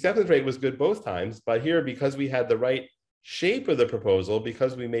 the acceptance rate was good both times. But here, because we had the right shape of the proposal,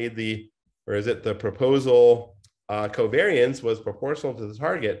 because we made the proposal covariance was proportional to the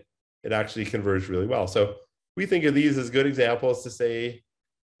target, it actually converged really well. So we think of these as good examples to say,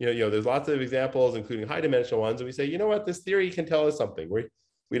 there's lots of examples, including high dimensional ones, and we say, you know what, this theory can tell us something.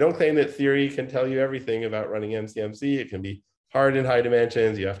 We don't claim that theory can tell you everything about running MCMC. It can be hard in high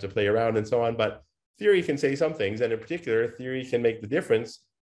dimensions, you have to play around and so on, but theory can say some things, and in particular, theory can make the difference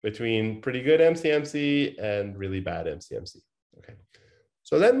between pretty good MCMC and really bad MCMC. Okay,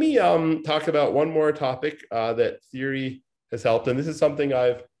 so let me talk about one more topic that theory has helped, and this is something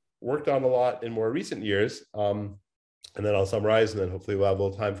I've worked on a lot in more recent years, and then I'll summarize, and then hopefully we'll have a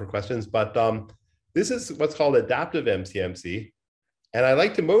little time for questions. But this is what's called adaptive MCMC, and I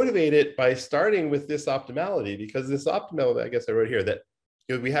like to motivate it by starting with this optimality, because this optimality, I guess I wrote here, that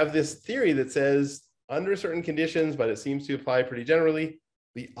we have this theory that says under certain conditions, but it seems to apply pretty generally,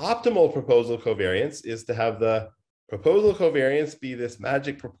 the optimal proposal covariance is to have the proposal covariance be this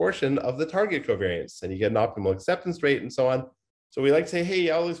magic proportion of the target covariance, and you get an optimal acceptance rate and so on. So we like to say, hey,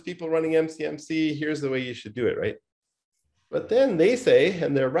 all those people running MCMC, here's the way you should do it, right? But then they say,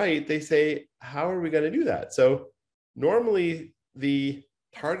 and they're right, they say, how are we going to do that? So normally the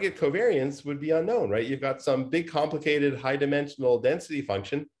target covariance would be unknown, right? You've got some big, complicated, high dimensional density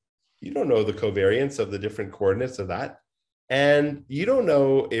function. You don't know the covariance of the different coordinates of that. And you don't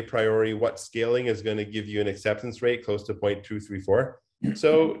know a priori what scaling is going to give you an acceptance rate close to 0.234.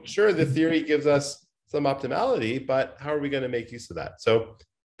 So sure, the theory gives us some optimality, but how are we going to make use of that? So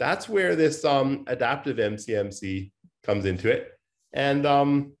that's where this adaptive MCMC comes into it.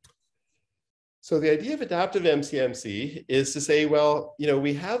 And so the idea of adaptive MCMC is to say, well,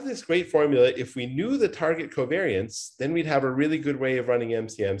 we have this great formula. If we knew the target covariance, then we'd have a really good way of running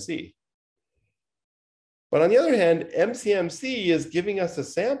MCMC. But on the other hand, MCMC is giving us a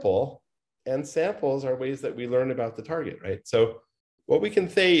sample, and samples are ways that we learn about the target, right? So what we can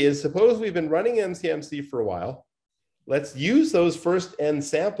say is, suppose we've been running MCMC for a while. Let's use those first n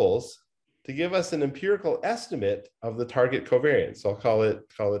samples to give us an empirical estimate of the target covariance. So I'll call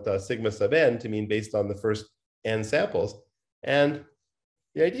it sigma sub n to mean based on the first n samples. And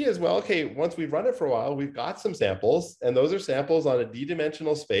the idea is, well, okay, once we've run it for a while, we've got some samples, and those are samples on a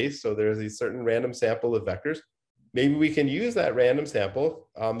d-dimensional space. So there's a certain random sample of vectors. Maybe we can use that random sample.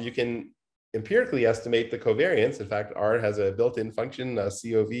 You can empirically estimate the covariance. In fact, R has a built-in function,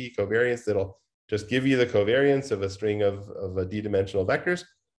 COV, covariance, that'll just give you the covariance of a string of d-dimensional vectors.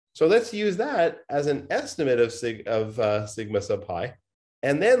 So let's use that as an estimate of sigma sub pi.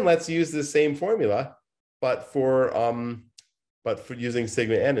 And then let's use the same formula, but for using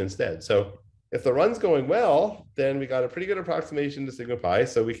sigma n instead. So if the run's going well, then we got a pretty good approximation to sigma pi,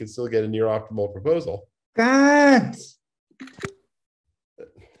 so we can still get a near optimal proposal. God.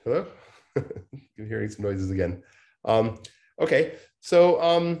 Hello? I'm hearing some noises again. Okay,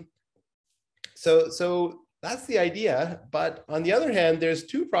 so that's the idea. But on the other hand, there's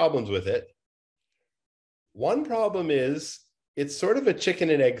two problems with it. One problem is it's sort of a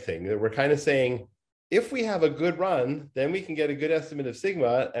chicken and egg thing, that we're kind of saying, if we have a good run, then we can get a good estimate of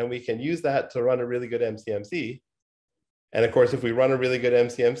sigma, and we can use that to run a really good MCMC. And of course, if we run a really good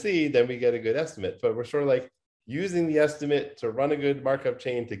MCMC, then we get a good estimate. But we're sort of like using the estimate to run a good Markov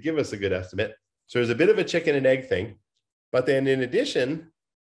chain to give us a good estimate. So there's a bit of a chicken and egg thing. But then in addition,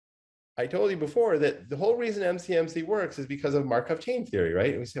 I told you before that the whole reason MCMC works is because of Markov chain theory,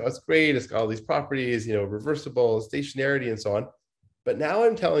 right? And we say, oh, it's great, it's got all these properties, reversible, stationarity, and so on. But now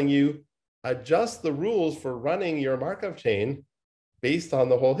I'm telling you, adjust the rules for running your Markov chain based on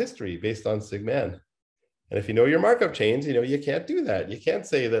the whole history, based on sigma n. And if you know your Markov chains, you can't do that. You can't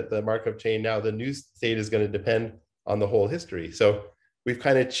say that the Markov chain now, the new state is going to depend on the whole history. So we've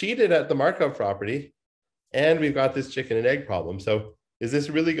kind of cheated at the Markov property, and we've got this chicken and egg problem. So is this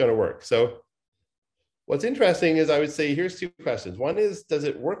really going to work? So What's interesting is I would say here's two questions. One is, does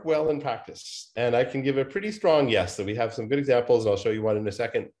it work well in practice? And I can give a pretty strong yes. So we have some good examples, and I'll show you one in a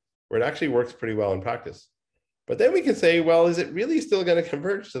second, where it actually works pretty well in practice. But then we can say, well, is it really still going to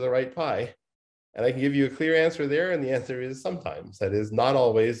converge to the right pi? And I can give you a clear answer there. And the answer is sometimes. That is not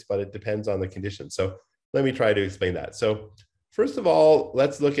always, but it depends on the conditions. So let me try to explain that. So first of all,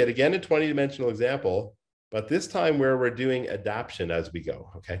 let's look at, again, a 20-dimensional example, but this time where we're doing adaptation as we go,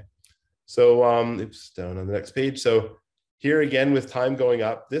 okay? So oops, down on the next page. So here again, with time going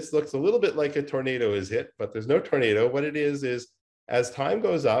up, this looks a little bit like a tornado is hit, but there's no tornado. What it is as time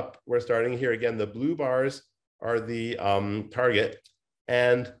goes up, we're starting here again, the blue bars are the target.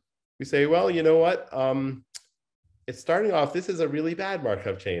 And we say, well, you know what? It's starting off, this is a really bad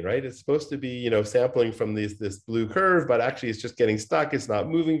Markov chain, right? It's supposed to be, you know, sampling from this blue curve, but actually it's just getting stuck. It's not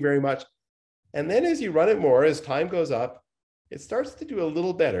moving very much. And then as you run it more, as time goes up, it starts to do a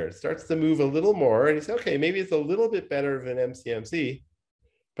little better. It starts to move a little more. And you say, okay, maybe it's a little bit better than MCMC.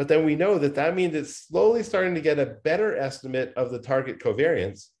 But then we know that that means it's slowly starting to get a better estimate of the target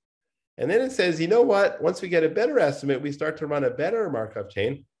covariance. And then it says, you know what? Once we get a better estimate, we start to run a better Markov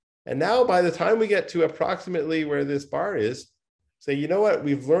chain. And now by the time we get to approximately where this bar is, say, you know what?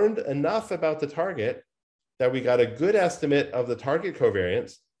 We've learned enough about the target that we got a good estimate of the target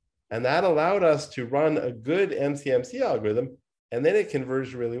covariance. And that allowed us to run a good MCMC algorithm, and then it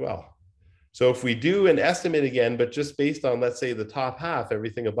converged really well. So if we do an estimate again, but just based on, let's say, the top half,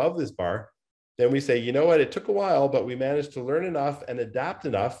 everything above this bar, then we say, you know what, it took a while, but we managed to learn enough and adapt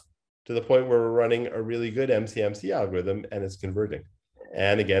enough to the point where we're running a really good MCMC algorithm, and it's converging.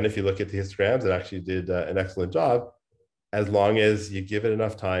 And again, if you look at the histograms, it actually did an excellent job, as long as you give it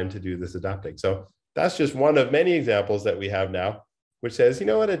enough time to do this adapting. So that's just one of many examples that we have now, which says, you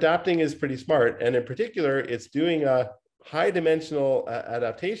know what, adapting is pretty smart. And in particular, it's doing a high dimensional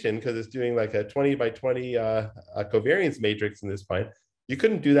adaptation because it's doing like a 20 by 20 covariance matrix in this point. You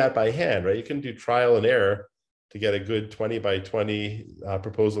couldn't do that by hand, right? You couldn't do trial and error to get a good 20 by 20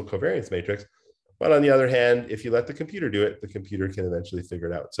 proposal covariance matrix. But on the other hand, if you let the computer do it, the computer can eventually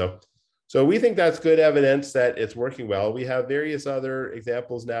figure it out. So we think that's good evidence that it's working well. We have various other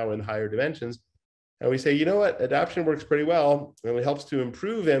examples now in higher dimensions. And we say, you know what, adaptation works pretty well, and it helps to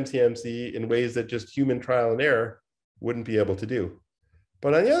improve MCMC in ways that just human trial and error wouldn't be able to do.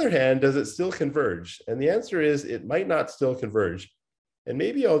 But on the other hand, does it still converge? And the answer is it might not still converge. And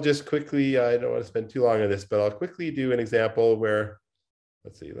maybe I'll just quickly, I don't want to spend too long on this, but I'll quickly do an example where,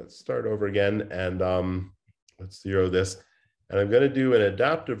 let's see, let's start over again and let's zero this. And I'm going to do an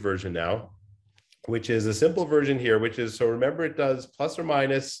adaptive version now, which is a simple version here, which is, so remember it does plus or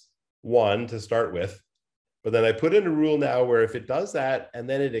minus 1 to start with, but then I put in a rule now where if it does that and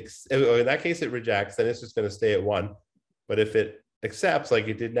then in that case it rejects, then it's just going to stay at 1. But if it accepts like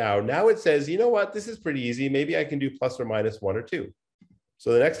it did now it says, you know what, this is pretty easy. Maybe I can do plus or minus 1 or 2.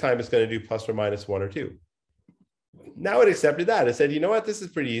 So the next time it's going to do plus or minus 1 or 2. Now it accepted that. It said, you know what, this is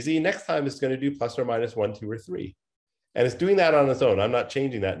pretty easy. Next time it's going to do plus or minus 1, 2, or 3. And it's doing that on its own. I'm not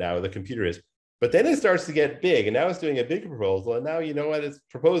changing that now. The computer is. But then it starts to get big, and now it's doing a big proposal. And now, you know what, it's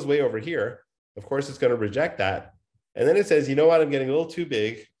proposed way over here. Of course, it's going to reject that. And then it says, you know what, I'm getting a little too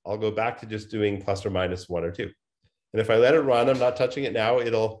big. I'll go back to just doing plus or minus 1 or 2. And if I let it run, I'm not touching it now,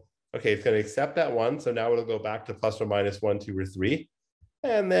 it'll, okay, it's going to accept that 1. So now it'll go back to plus or minus 1, 2, or 3.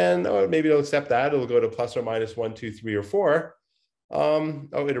 And then, oh, maybe it'll accept that. It'll go to plus or minus 1, 2, 3, or 4. Oh,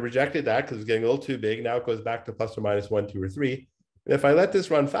 it rejected that because it's getting a little too big. Now it goes back to plus or minus 1, 2, or 3. And if I let this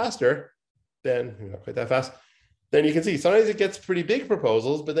run faster, then not quite that fast, then you can see sometimes it gets pretty big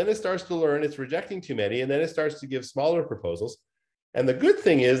proposals, but then it starts to learn it's rejecting too many, and then it starts to give smaller proposals. And the good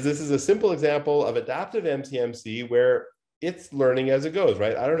thing is this is a simple example of adaptive MCMC where it's learning as it goes,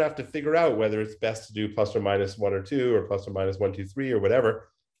 right? I don't have to figure out whether it's best to do plus or minus 1 or 2 or plus or minus 1, 2, 3 or whatever.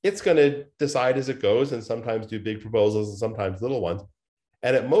 It's going to decide as it goes and sometimes do big proposals and sometimes little ones.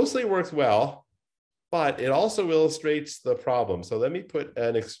 And it mostly works well, but it also illustrates the problem. So let me put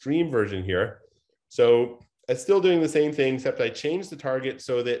an extreme version here. So it's still doing the same thing, except I changed the target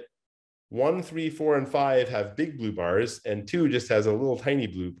so that 1, 3, 4, and 5 have big blue bars, and 2 just has a little tiny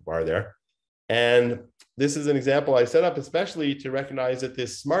blue bar there. And this is an example I set up especially to recognize that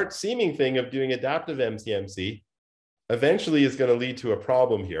this smart seeming thing of doing adaptive MCMC eventually is going to lead to a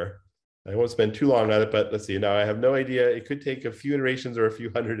problem here. I won't spend too long on it, but let's see. Now I have no idea. It could take a few iterations or a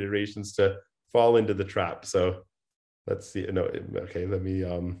few hundred iterations to fall into the trap. So let's see. No, okay, let me,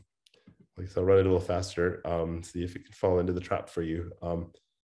 I'll run it a little faster. See if it can fall into the trap for you.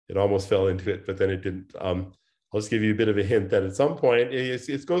 It almost fell into it, but then it didn't. I'll just give you a bit of a hint that at some point,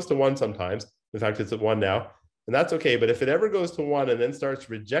 it goes to 1 sometimes. In fact, it's at 1 now, and that's okay. But if it ever goes to 1 and then starts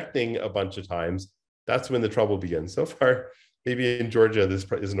rejecting a bunch of times, that's when the trouble begins. So far, maybe in Georgia, this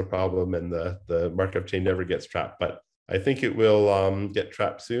isn't a problem and the Markov chain never gets trapped, but I think it will get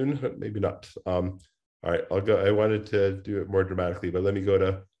trapped soon, maybe not. All right, I'll go. I wanted to do it more dramatically, but let me go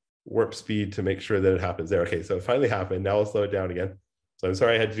to warp speed to make sure that it happens there. Okay, so it finally happened. Now I'll slow it down again. So I'm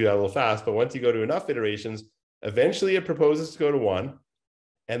sorry I had to do that a little fast, but once you go to enough iterations, eventually it proposes to go to 1,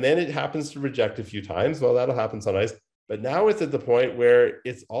 and then it happens to reject a few times. Well, that'll happen sometimes. But now it's at the point where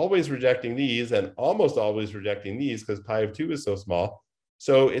it's always rejecting these and almost always rejecting these because pi of 2 is so small.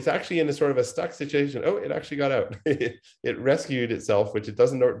 So it's actually in a sort of a stuck situation. Oh, it actually got out. It rescued itself, which it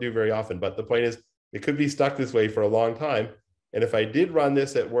doesn't do very often. But the point is, it could be stuck this way for a long time. And if I did run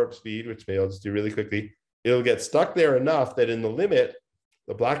this at warp speed, which I'll just do really quickly, it'll get stuck there enough that in the limit,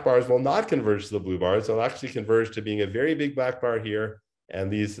 the black bars will not converge to the blue bars. They'll actually converge to being a very big black bar here and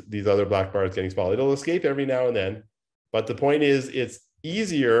these other black bars getting small. It'll escape every now and then. But the point is, it's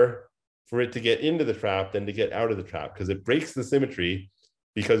easier for it to get into the trap than to get out of the trap because it breaks the symmetry,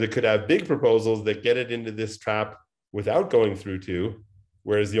 because it could have big proposals that get it into this trap without going through 2,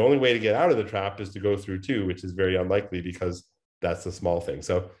 whereas the only way to get out of the trap is to go through 2, which is very unlikely because that's a small thing.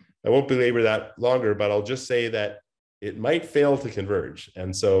 So I won't belabor that longer, but I'll just say that it might fail to converge.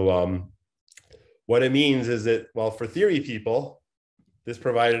 And so what it means is that, well, for theory people, this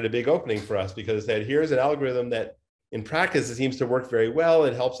provided a big opening for us because it said, here's an algorithm that in practice, it seems to work very well.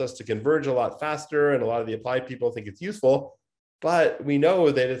 It helps us to converge a lot faster, and a lot of the applied people think it's useful. But we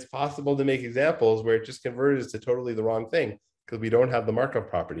know that it's possible to make examples where it just converges to totally the wrong thing because we don't have the Markov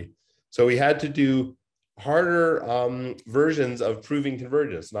property. So we had to do harder versions of proving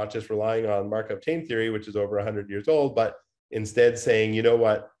convergence, not just relying on Markov chain theory, which is over 100 years old, but instead saying, you know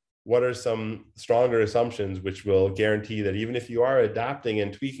what are some stronger assumptions which will guarantee that even if you are adapting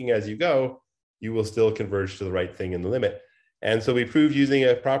and tweaking as you go, you will still converge to the right thing in the limit. And so we proved using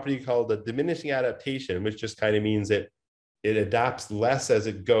a property called the diminishing adaptation, which just kind of means that it adapts less as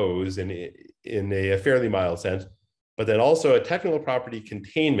it goes in a fairly mild sense, but then also a technical property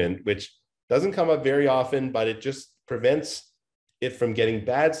containment, which doesn't come up very often, but it just prevents it from getting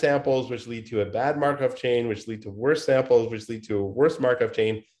bad samples, which lead to a bad Markov chain, which lead to worse samples, which lead to a worse Markov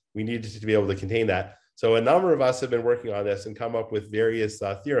chain. We needed to be able to contain that. So a number of us have been working on this and come up with various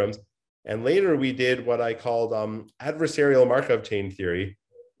theorems. And later we did what I called adversarial Markov chain theory,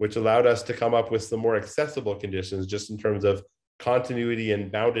 which allowed us to come up with some more accessible conditions just in terms of continuity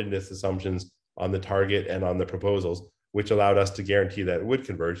and boundedness assumptions on the target and on the proposals, which allowed us to guarantee that it would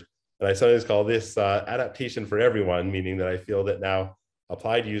converge. And I sometimes call this adaptation for everyone, meaning that I feel that now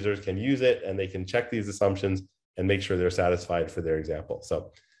applied users can use it and they can check these assumptions and make sure they're satisfied for their example.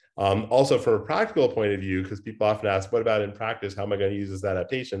 So also from a practical point of view, because people often ask, what about in practice? How am I going to use this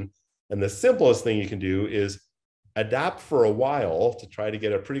adaptation? And the simplest thing you can do is adapt for a while to try to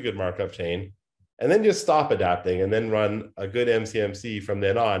get a pretty good Markov chain, and then just stop adapting and then run a good MCMC from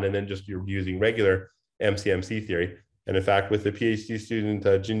then on, and then just you're using regular MCMC theory. And in fact, with the PhD student,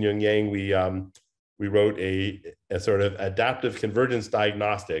 Jinyoung Yang, we wrote a sort of adaptive convergence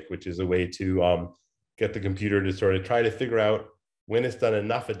diagnostic, which is a way to get the computer to sort of try to figure out when it's done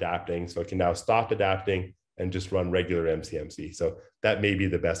enough adapting so it can now stop adapting and just run regular MCMC. So that may be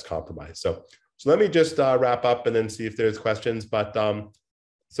the best compromise. So let me just wrap up and then see if there's questions. But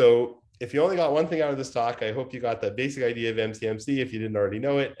so if you only got one thing out of this talk, I hope you got the basic idea of MCMC if you didn't already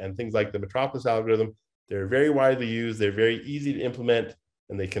know it, and things like the Metropolis algorithm. They're very widely used. They're very easy to implement,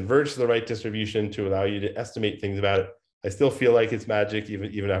 and they converge to the right distribution to allow you to estimate things about it. I still feel like it's magic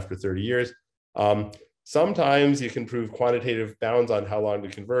even after 30 years. Sometimes you can prove quantitative bounds on how long to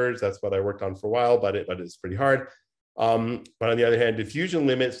converge. That's what I worked on for a while, but it's pretty hard. But on the other hand, diffusion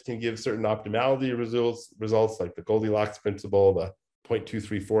limits can give certain optimality results like the Goldilocks principle, the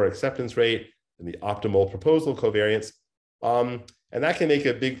 0.234 acceptance rate, and the optimal proposal covariance. And that can make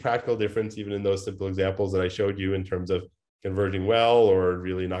a big practical difference even in those simple examples that I showed you in terms of converging well or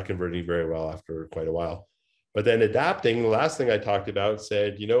really not converging very well after quite a while. But then adapting, the last thing I talked about,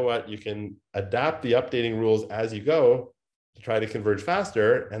 said, you know what, you can adapt the updating rules as you go to try to converge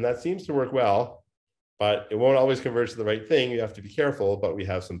faster. And that seems to work well, but it won't always converge to the right thing. You have to be careful, but we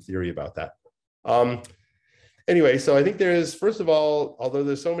have some theory about that. Anyway, so I think there's, first of all, although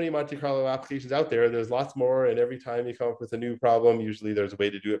there's so many Monte Carlo applications out there, there's lots more. And every time you come up with a new problem, usually there's a way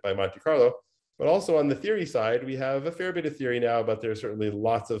to do it by Monte Carlo. But also on the theory side, we have a fair bit of theory now, but there's certainly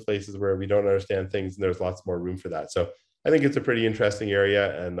lots of places where we don't understand things, and there's lots more room for that. So I think it's a pretty interesting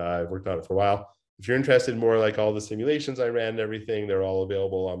area, and I've worked on it for a while. If you're interested more like all the simulations I ran and everything, they're all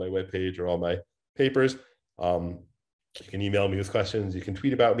available on my webpage or all my papers. You can email me with questions. You can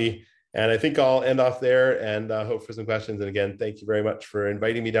tweet about me. And I think I'll end off there and hope for some questions. And again, thank you very much for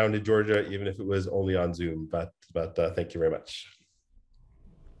inviting me down to Georgia, even if it was only on Zoom, but thank you very much.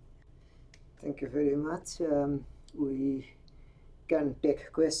 Thank you very much. We can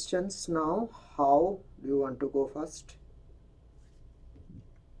take questions now. How do you want to go first?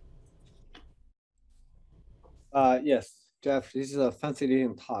 Yes, Jeff, this is a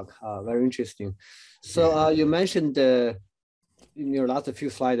fascinating talk, very interesting. So you mentioned in your last few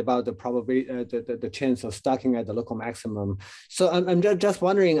slides about the probability, the chance of stacking at the local maximum. So I'm just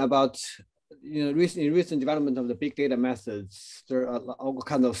wondering about, recent development of the big data methods. There are all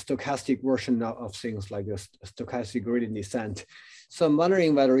kinds of stochastic version of things like the stochastic gradient descent. So I'm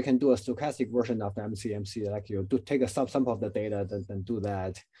wondering whether we can do a stochastic version of the MCMC, like you do take a subsample of the data and do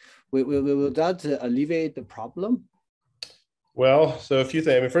that. Will that alleviate the problem? Well, so a few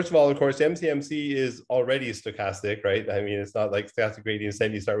things. I mean, first of all, of course, MCMC is already stochastic, right? I mean, it's not like stochastic gradient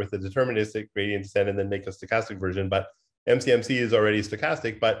descent. You start with the deterministic gradient descent and then make a stochastic version. But MCMC is already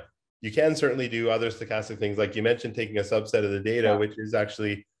stochastic. But you can certainly do other stochastic things, like you mentioned, taking a subset of the data, which is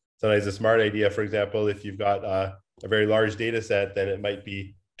actually sometimes a smart idea. For example, if you've got a very large data set, then it might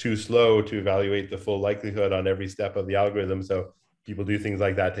be too slow to evaluate the full likelihood on every step of the algorithm. So people do things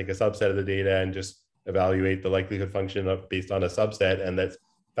like that, take a subset of the data and just evaluate the likelihood function based on a subset, and that's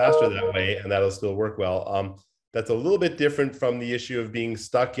faster that way, and that'll still work well. That's a little bit different from the issue of being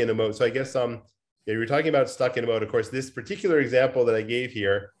stuck in a mode. So I guess yeah, you were talking about stuck in a mode. Of course, this particular example that I gave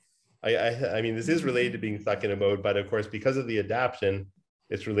here, I mean, this is related to being stuck in a mode, but of course, because of the adaptation,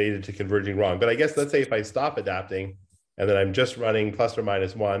 it's related to converging wrong. But I guess let's say if I stop adapting and then I'm just running plus or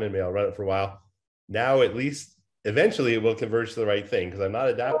minus 1, and maybe I'll run it for a while, now at least eventually it will converge to the right thing because I'm not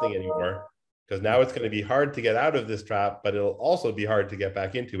adapting anymore. Because now it's going to be hard to get out of this trap, but it'll also be hard to get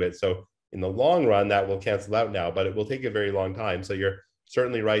back into it. So in the long run, that will cancel out now, but it will take a very long time. So you're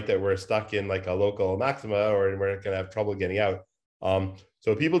certainly right that we're stuck in like a local maxima, or we're going to have trouble getting out.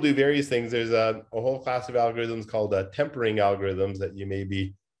 So people do various things. There's a whole class of algorithms called tempering algorithms that you may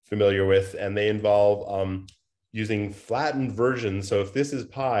be familiar with, and they involve using flattened versions. So if this is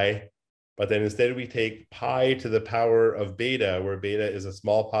pi, but then instead we take pi to the power of beta, where beta is a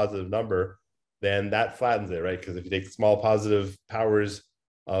small positive number, then that flattens it, right? Because if you take small positive powers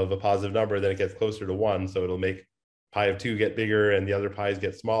of a positive number, then it gets closer to 1. So it'll make pi of 2 get bigger and the other pi's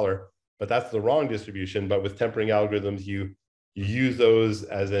get smaller. But that's the wrong distribution. But with tempering algorithms, you use those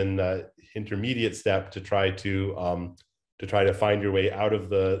as an intermediate step to try to find your way out of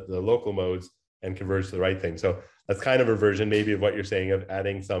the local modes and converge to the right thing. So that's kind of a version maybe of what you're saying, of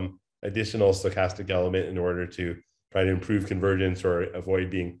adding some additional stochastic element in order to try to improve convergence or avoid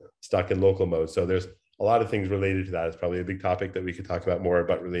being stuck in local mode. So there's a lot of things related to that. It's probably a big topic that we could talk about more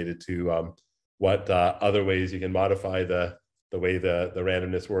about, related to what other ways you can modify the way the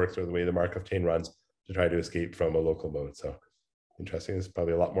randomness works, or the way the Markov chain runs, to try to escape from a local mode. So interesting. There's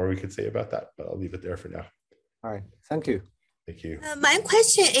probably a lot more we could say about that, but I'll leave it there for now. All right, thank you. Thank you. My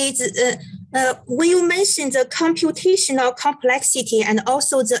question is, when you mentioned the computational complexity and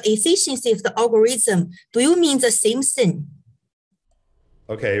also the efficiency of the algorithm, do you mean the same thing?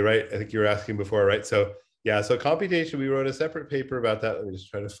 Okay, right. I think you were asking before, right? So yeah, so computation, we wrote a separate paper about that. Let me just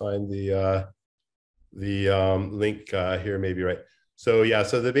try to find the link here, maybe, right? So yeah,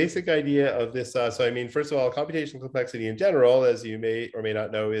 so the basic idea of this, so I mean, first of all, computational complexity in general, as you may or may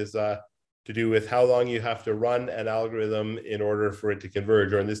not know, is to do with how long you have to run an algorithm in order for it to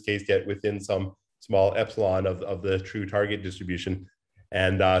converge, or in this case, get within some small epsilon of the true target distribution.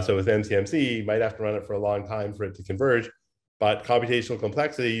 And so with MCMC, you might have to run it for a long time for it to converge, but computational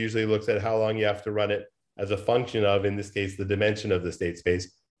complexity usually looks at how long you have to run it as a function of, in this case, the dimension of the state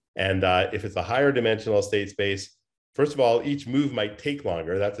space. And if it's a higher dimensional state space, first of all, each move might take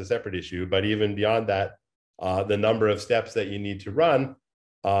longer. That's a separate issue. But even beyond that, the number of steps that you need to run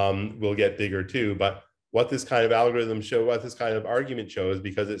will get bigger too. But what this kind of algorithm what this kind of argument shows,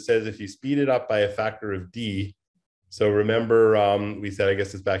 because it says if you speed it up by a factor of d, so remember we said, I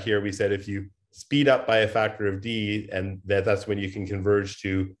guess it's back here, we said if you speed up by a factor of d, and that's when you can converge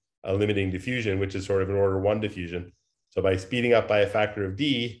to a limiting diffusion, which is sort of an order 1 diffusion. So by speeding up by a factor of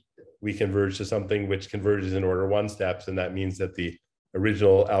d, we converge to something which converges in order 1 steps, and that means that the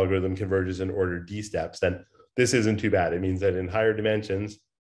original algorithm converges in order d steps. Then this isn't too bad. It means that in higher dimensions,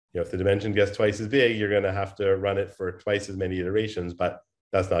 if the dimension gets twice as big, you're going to have to run it for twice as many iterations, but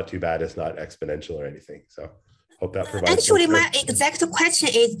that's not too bad. It's not exponential or anything. So hope that provides. Actually, my exact question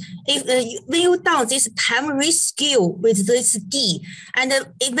is, if when you done this time rescale with this d, and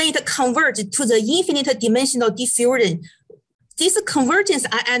when it converges to the infinite dimensional diffusion, this convergence,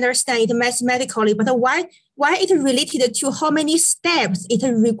 I understand it mathematically, but why why it related to how many steps it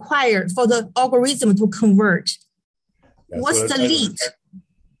required for the algorithm to converge? What's the lead?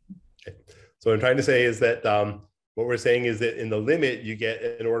 Okay. So what I'm trying to say is that what we're saying is that in the limit, you get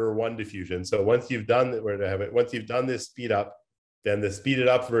an order 1 diffusion. So once you've done once you've done this speed up, then the speeded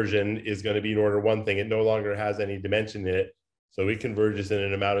up version is going to be an order 1 thing. It no longer has any dimension in it. So it converges in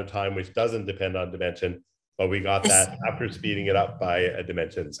an amount of time which doesn't depend on dimension, but we got that after speeding it up by a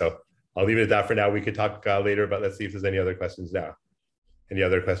dimension. So I'll leave it at that for now. We could talk later, but let's see if there's any other questions now. Any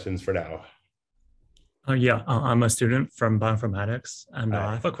other questions for now? Yeah, I'm a student from bioinformatics, and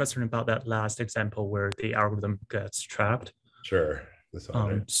I have a question about that last example where the algorithm gets trapped. Sure.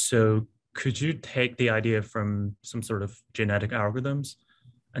 So could you take the idea from some sort of genetic algorithms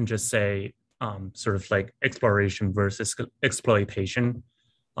and just say sort of like exploration versus exploitation?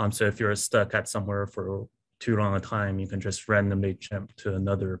 So if you're stuck at somewhere for too long a time, you can just randomly jump to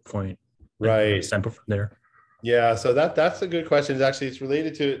another point, right? Sample from there. Yeah, so that's a good question. Actually, it's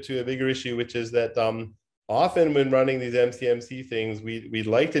related to a bigger issue, which is that often when running these MCMC things, we'd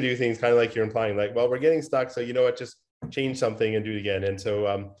like to do things kind of like you're implying, like, well, we're getting stuck, so you know what, just change something and do it again. And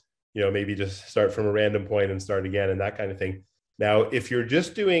so, you know, maybe just start from a random point and start again and that kind of thing. Now, if you're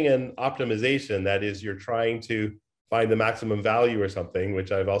just doing an optimization, that is, you're trying to find the maximum value or something,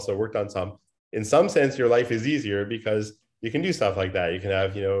 which I've also worked on some, in some sense, your life is easier because you can do stuff like that. You can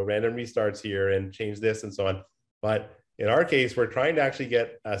have, you know, random restarts here and change this and so on. But in our case, we're trying to actually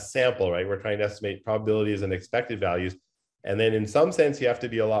get a sample, right? We're trying to estimate probabilities and expected values. And then in some sense, you have to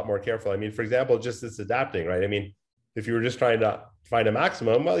be a lot more careful. I mean, for example, just this adapting, right? I mean, if you were just trying to find a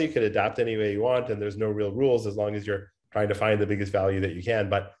maximum, well, you could adapt any way you want, and there's no real rules as long as you're trying to find the biggest value that you can.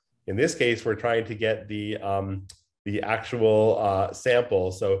 But in this case, we're trying to get the actual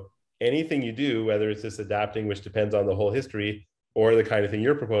sample. So anything you do, whether it's this adapting, which depends on the whole history, or the kind of thing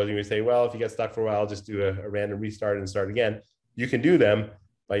you're proposing, we say, well, if you get stuck for a while, just do a random restart and start again. You can do them,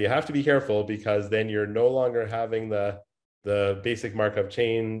 but you have to be careful because then you're no longer having the basic Markov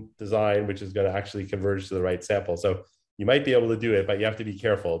chain design, which is going to actually converge to the right sample. So you might be able to do it, but you have to be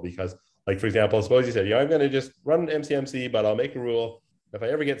careful because, like, for example, suppose you said, yeah, I'm going to just run MCMC, but I'll make a rule. If I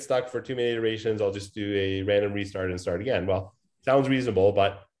ever get stuck for too many iterations, I'll just do a random restart and start again. Well, sounds reasonable,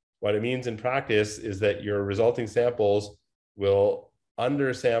 but what it means in practice is that your resulting samples will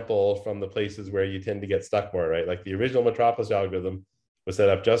undersample from the places where you tend to get stuck more, right? Like the original Metropolis algorithm was set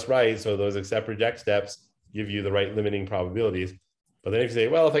up just right, so those accept reject steps give you the right limiting probabilities. But then if you say,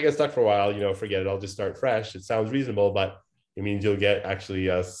 well, if I get stuck for a while, you know, forget it, I'll just start fresh. It sounds reasonable, but it means you'll get actually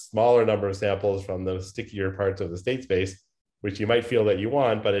a smaller number of samples from the stickier parts of the state space, which you might feel that you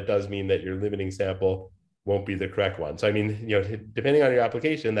want, but it does mean that your limiting sample won't be the correct one. So I mean, you know, depending on your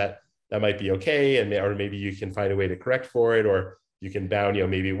application, that might be okay, and or maybe you can find a way to correct for it, or you can bound, you know,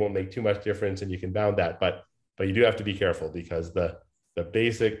 maybe it won't make too much difference and you can bound that, but you do have to be careful because the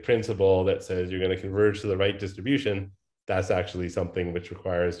basic principle that says you're going to converge to the right distribution, that's actually something which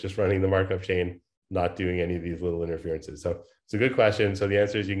requires just running the Markov chain, not doing any of these little interferences. So it's a good question. So the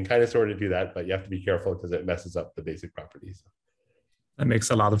answer is you can kind of sort of do that, but you have to be careful because it messes up the basic properties. That makes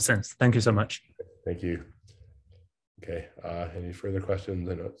a lot of sense. Thank you so much. Thank you. Okay, any further questions?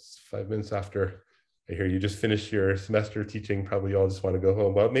 I know it's 5 minutes after. I hear you just finished your semester teaching. Probably you all just want to go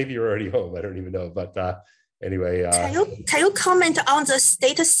home. Well, maybe you're already home. I don't even know. But anyway. Can you comment on the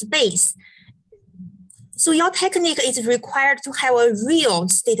state space? So your technique is required to have a real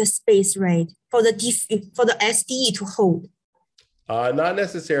state space, right? For the SDE to hold. Not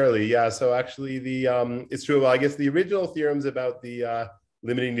necessarily. Yeah. So actually, it's true. Well, I guess the original theorems about the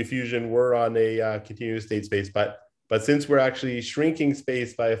limiting diffusion were on a continuous state space, but since we're actually shrinking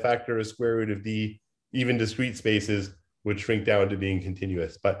space by a factor of square root of d, even discrete spaces would shrink down to being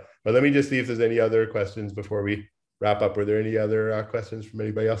continuous. But let me just see if there's any other questions before we wrap up. Were there any other questions from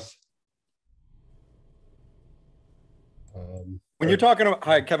anybody else? When you're talking about,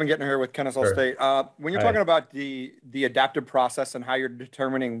 hi, Kevin Gittner here with Kennesaw State. When you're talking about the adaptive process and how you're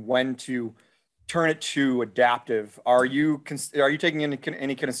determining when to turn it to adaptive, are you taking into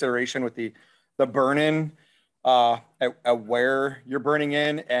any consideration with the burn-in at where you're burning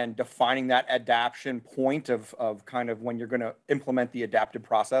in and defining that adaptation point of kind of when you're going to implement the adaptive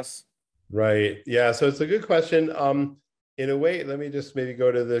process? Right. Yeah. So it's a good question. In a way, let me just maybe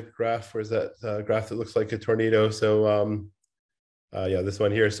go to the graph. Where's that graph that looks like a tornado? So yeah, this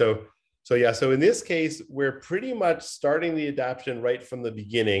one here. So in this case, we're pretty much starting the adaptation right from the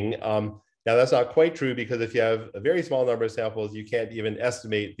beginning. Now that's not quite true because if you have a very small number of samples, you can't even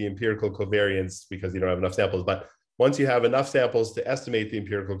estimate the empirical covariance because you don't have enough samples. But once you have enough samples to estimate the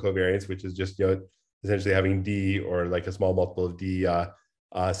empirical covariance, which is just, you know, essentially having d or like a small multiple of d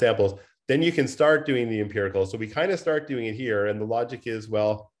samples, then you can start doing the empirical. So we kind of start doing it here. And the logic is,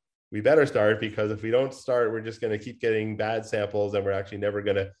 well, we better start, because if we don't start, we're just going to keep getting bad samples and we're actually never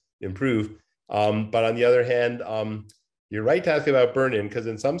going to improve. But on the other hand, you're right to ask about burn-in, because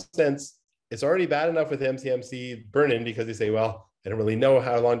in some sense, it's already bad enough with MCMC burn-in, because you say, well, I don't really know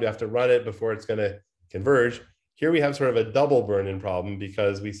how long do I have to run it before it's going to converge. Here we have sort of a double burn-in problem,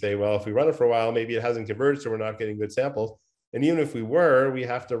 because we say, well, if we run it for a while, maybe it hasn't converged, so we're not getting good samples. And even if we were, we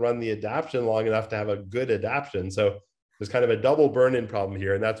have to run the adaptation long enough to have a good adaptation. So there's kind of a double burn-in problem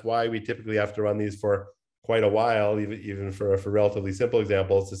here. And that's why we typically have to run these for quite a while, even for relatively simple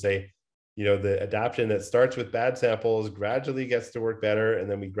examples, to say, you know, the adaptation that starts with bad samples gradually gets to work better, and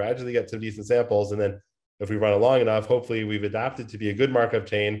then we gradually get to decent samples. And then if we run it long enough, hopefully we've adapted to be a good Markov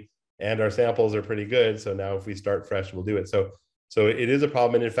chain and our samples are pretty good. So now if we start fresh, we'll do it. So it is a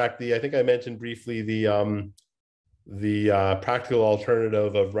problem. And in fact, I think I mentioned briefly the practical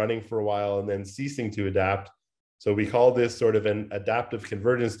alternative of running for a while and then ceasing to adapt. So we call this sort of an adaptive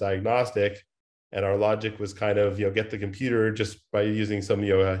convergence diagnostic. And our logic was kind of, you know, get the computer just by using some,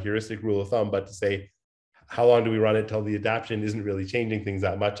 you know, a heuristic rule of thumb, but to say, how long do we run it till the adaptation isn't really changing things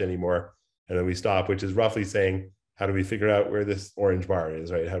that much anymore? And then we stop, which is roughly saying, how do we figure out where this orange bar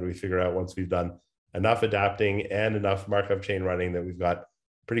is, right? How do we figure out, once we've done enough adapting and enough Markov chain running, that we've got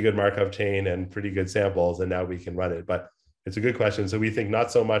pretty good Markov chain and pretty good samples, and now we can run it? But it's a good question. So we think not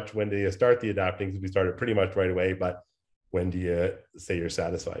so much when do you start the adapting, because we start it pretty much right away, but when do you say you're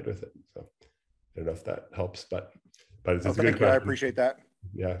satisfied with it? So I don't know if that helps, but it's a good question. I appreciate that.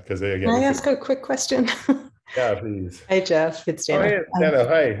 Yeah, because again, can I ask a quick question? Yeah, please. Hi, Jeff. It's Dana. Oh, hey, Dana.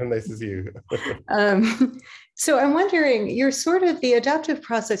 Hi, nice to see you. So I'm wondering, you're sort of the adaptive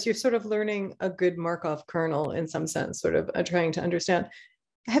process, you're sort of learning a good Markov kernel in some sense, sort of trying to understand.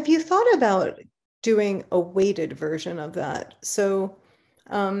 Have you thought about doing a weighted version of that? So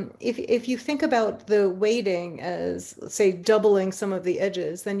if you think about the weighting as, let's say, doubling some of the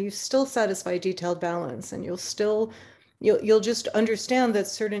edges, then you still satisfy detailed balance, and you'll just understand that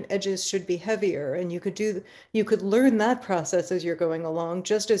certain edges should be heavier, and you could learn that process as you're going along,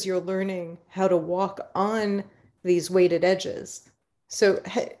 just as you're learning how to walk on these weighted edges. So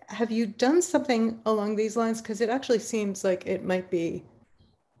have you done something along these lines? Because it actually seems like it might be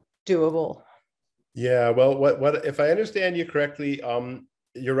doable. Yeah, well, what if I understand you correctly,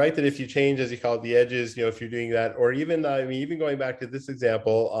 you're right that if you change, as you call it, the edges, you know, if you're doing that, or even, I mean, even going back to this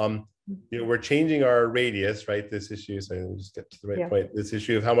example, you know, we're changing our radius, right? This issue, so let me just get to the right point, this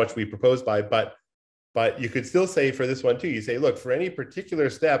issue of how much we propose by, but you could still say for this one too, you say, look, for any particular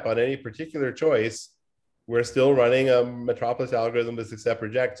step on any particular choice, we're still running a Metropolis algorithm with accept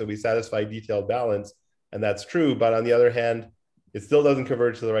reject, so we satisfy detailed balance, and that's true. But on the other hand, it still doesn't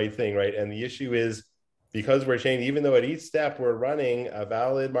converge to the right thing, right? And the issue is, because we're changing, even though at each step we're running a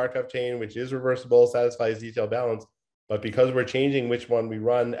valid Markov chain, which is reversible, satisfies detailed balance, but because we're changing which one we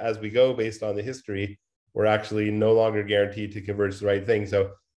run as we go based on the history, we're actually no longer guaranteed to converge to the right thing.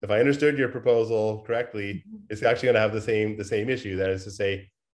 So if I understood your proposal correctly, it's actually going to have the same issue. That is to say,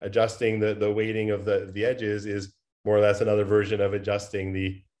 adjusting the weighting of the edges is more or less another version of adjusting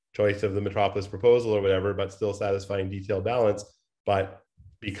the choice of the Metropolis proposal or whatever, but still satisfying detailed balance. But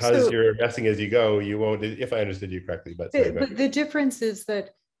because you're guessing as you go, you won't, if I understood you correctly. But the difference is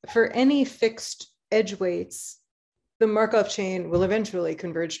that for any fixed edge weights, the Markov chain will eventually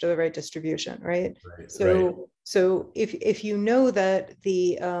converge to the right distribution, right? So if you know that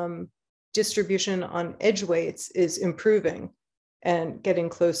the distribution on edge weights is improving and getting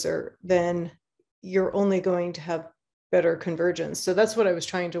closer, then you're only going to have better convergence. So that's what I was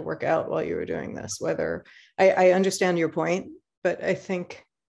trying to work out while you were doing this, whether I understand your point, but I think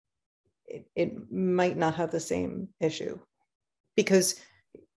it might not have the same issue, because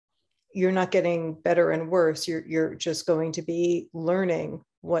you're not getting better and worse. You're just going to be learning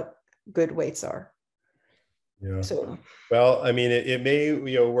what good weights are. Yeah. So, well, I mean, it may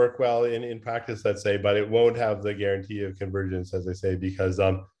work well in practice, let's say, but it won't have the guarantee of convergence, as I say, because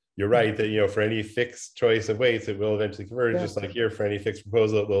you're right that for any fixed choice of weights, it will eventually converge. Just like here, for any fixed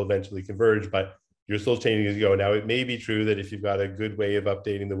proposal, it will eventually converge, but you're still changing as you go. Now, it may be true that if you've got a good way of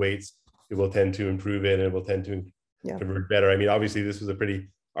updating the weights, it will tend to improve it and it will tend to converge better. I mean, obviously, this was a pretty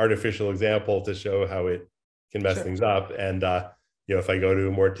artificial example to show how it can mess things up. And if I go to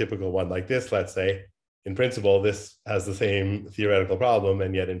a more typical one like this, let's say, in principle, this has the same theoretical problem,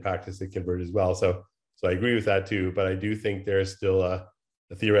 and yet in practice it converges well. So I agree with that too, but I do think there's still a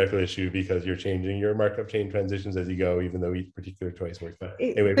theoretical issue, because you're changing your Markov chain transitions as you go, even though each particular choice works. But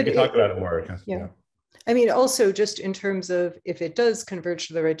anyway, we can talk about it more. Yeah. I mean, also just in terms of if it does converge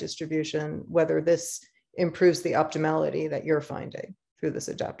to the right distribution, whether this improves the optimality that you're finding. through this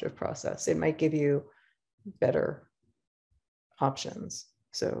adaptive process. It might give you better options.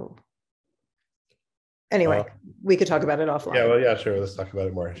 So anyway, we could talk about it offline. Yeah, well, yeah, sure. Let's talk about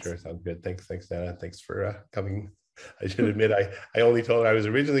it more. Sure, sounds good. Thanks, Dana. Thanks for coming. I should admit, I only told her I was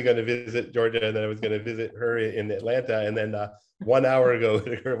originally going to visit Georgia, and then I was going to visit her in Atlanta, and then 1 hour ago,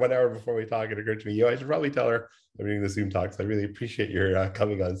 1 hour before we talk, it occurred to me, I should probably tell her I'm doing the Zoom talk. So I really appreciate your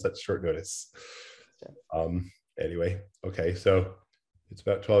coming on such short notice. Anyway, okay, so it's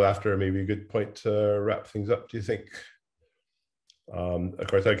about 12 after, maybe a good point to wrap things up, do you think? Of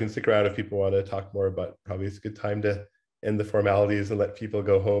course, I can stick around if people want to talk more, but probably it's a good time to end the formalities and let people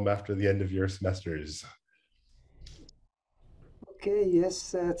go home after the end of your semesters. Okay,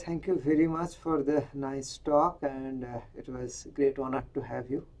 yes, thank you very much for the nice talk, and it was a great honor to have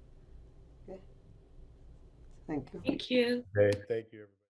you. Okay, thank you. Thank you. Okay, thank you.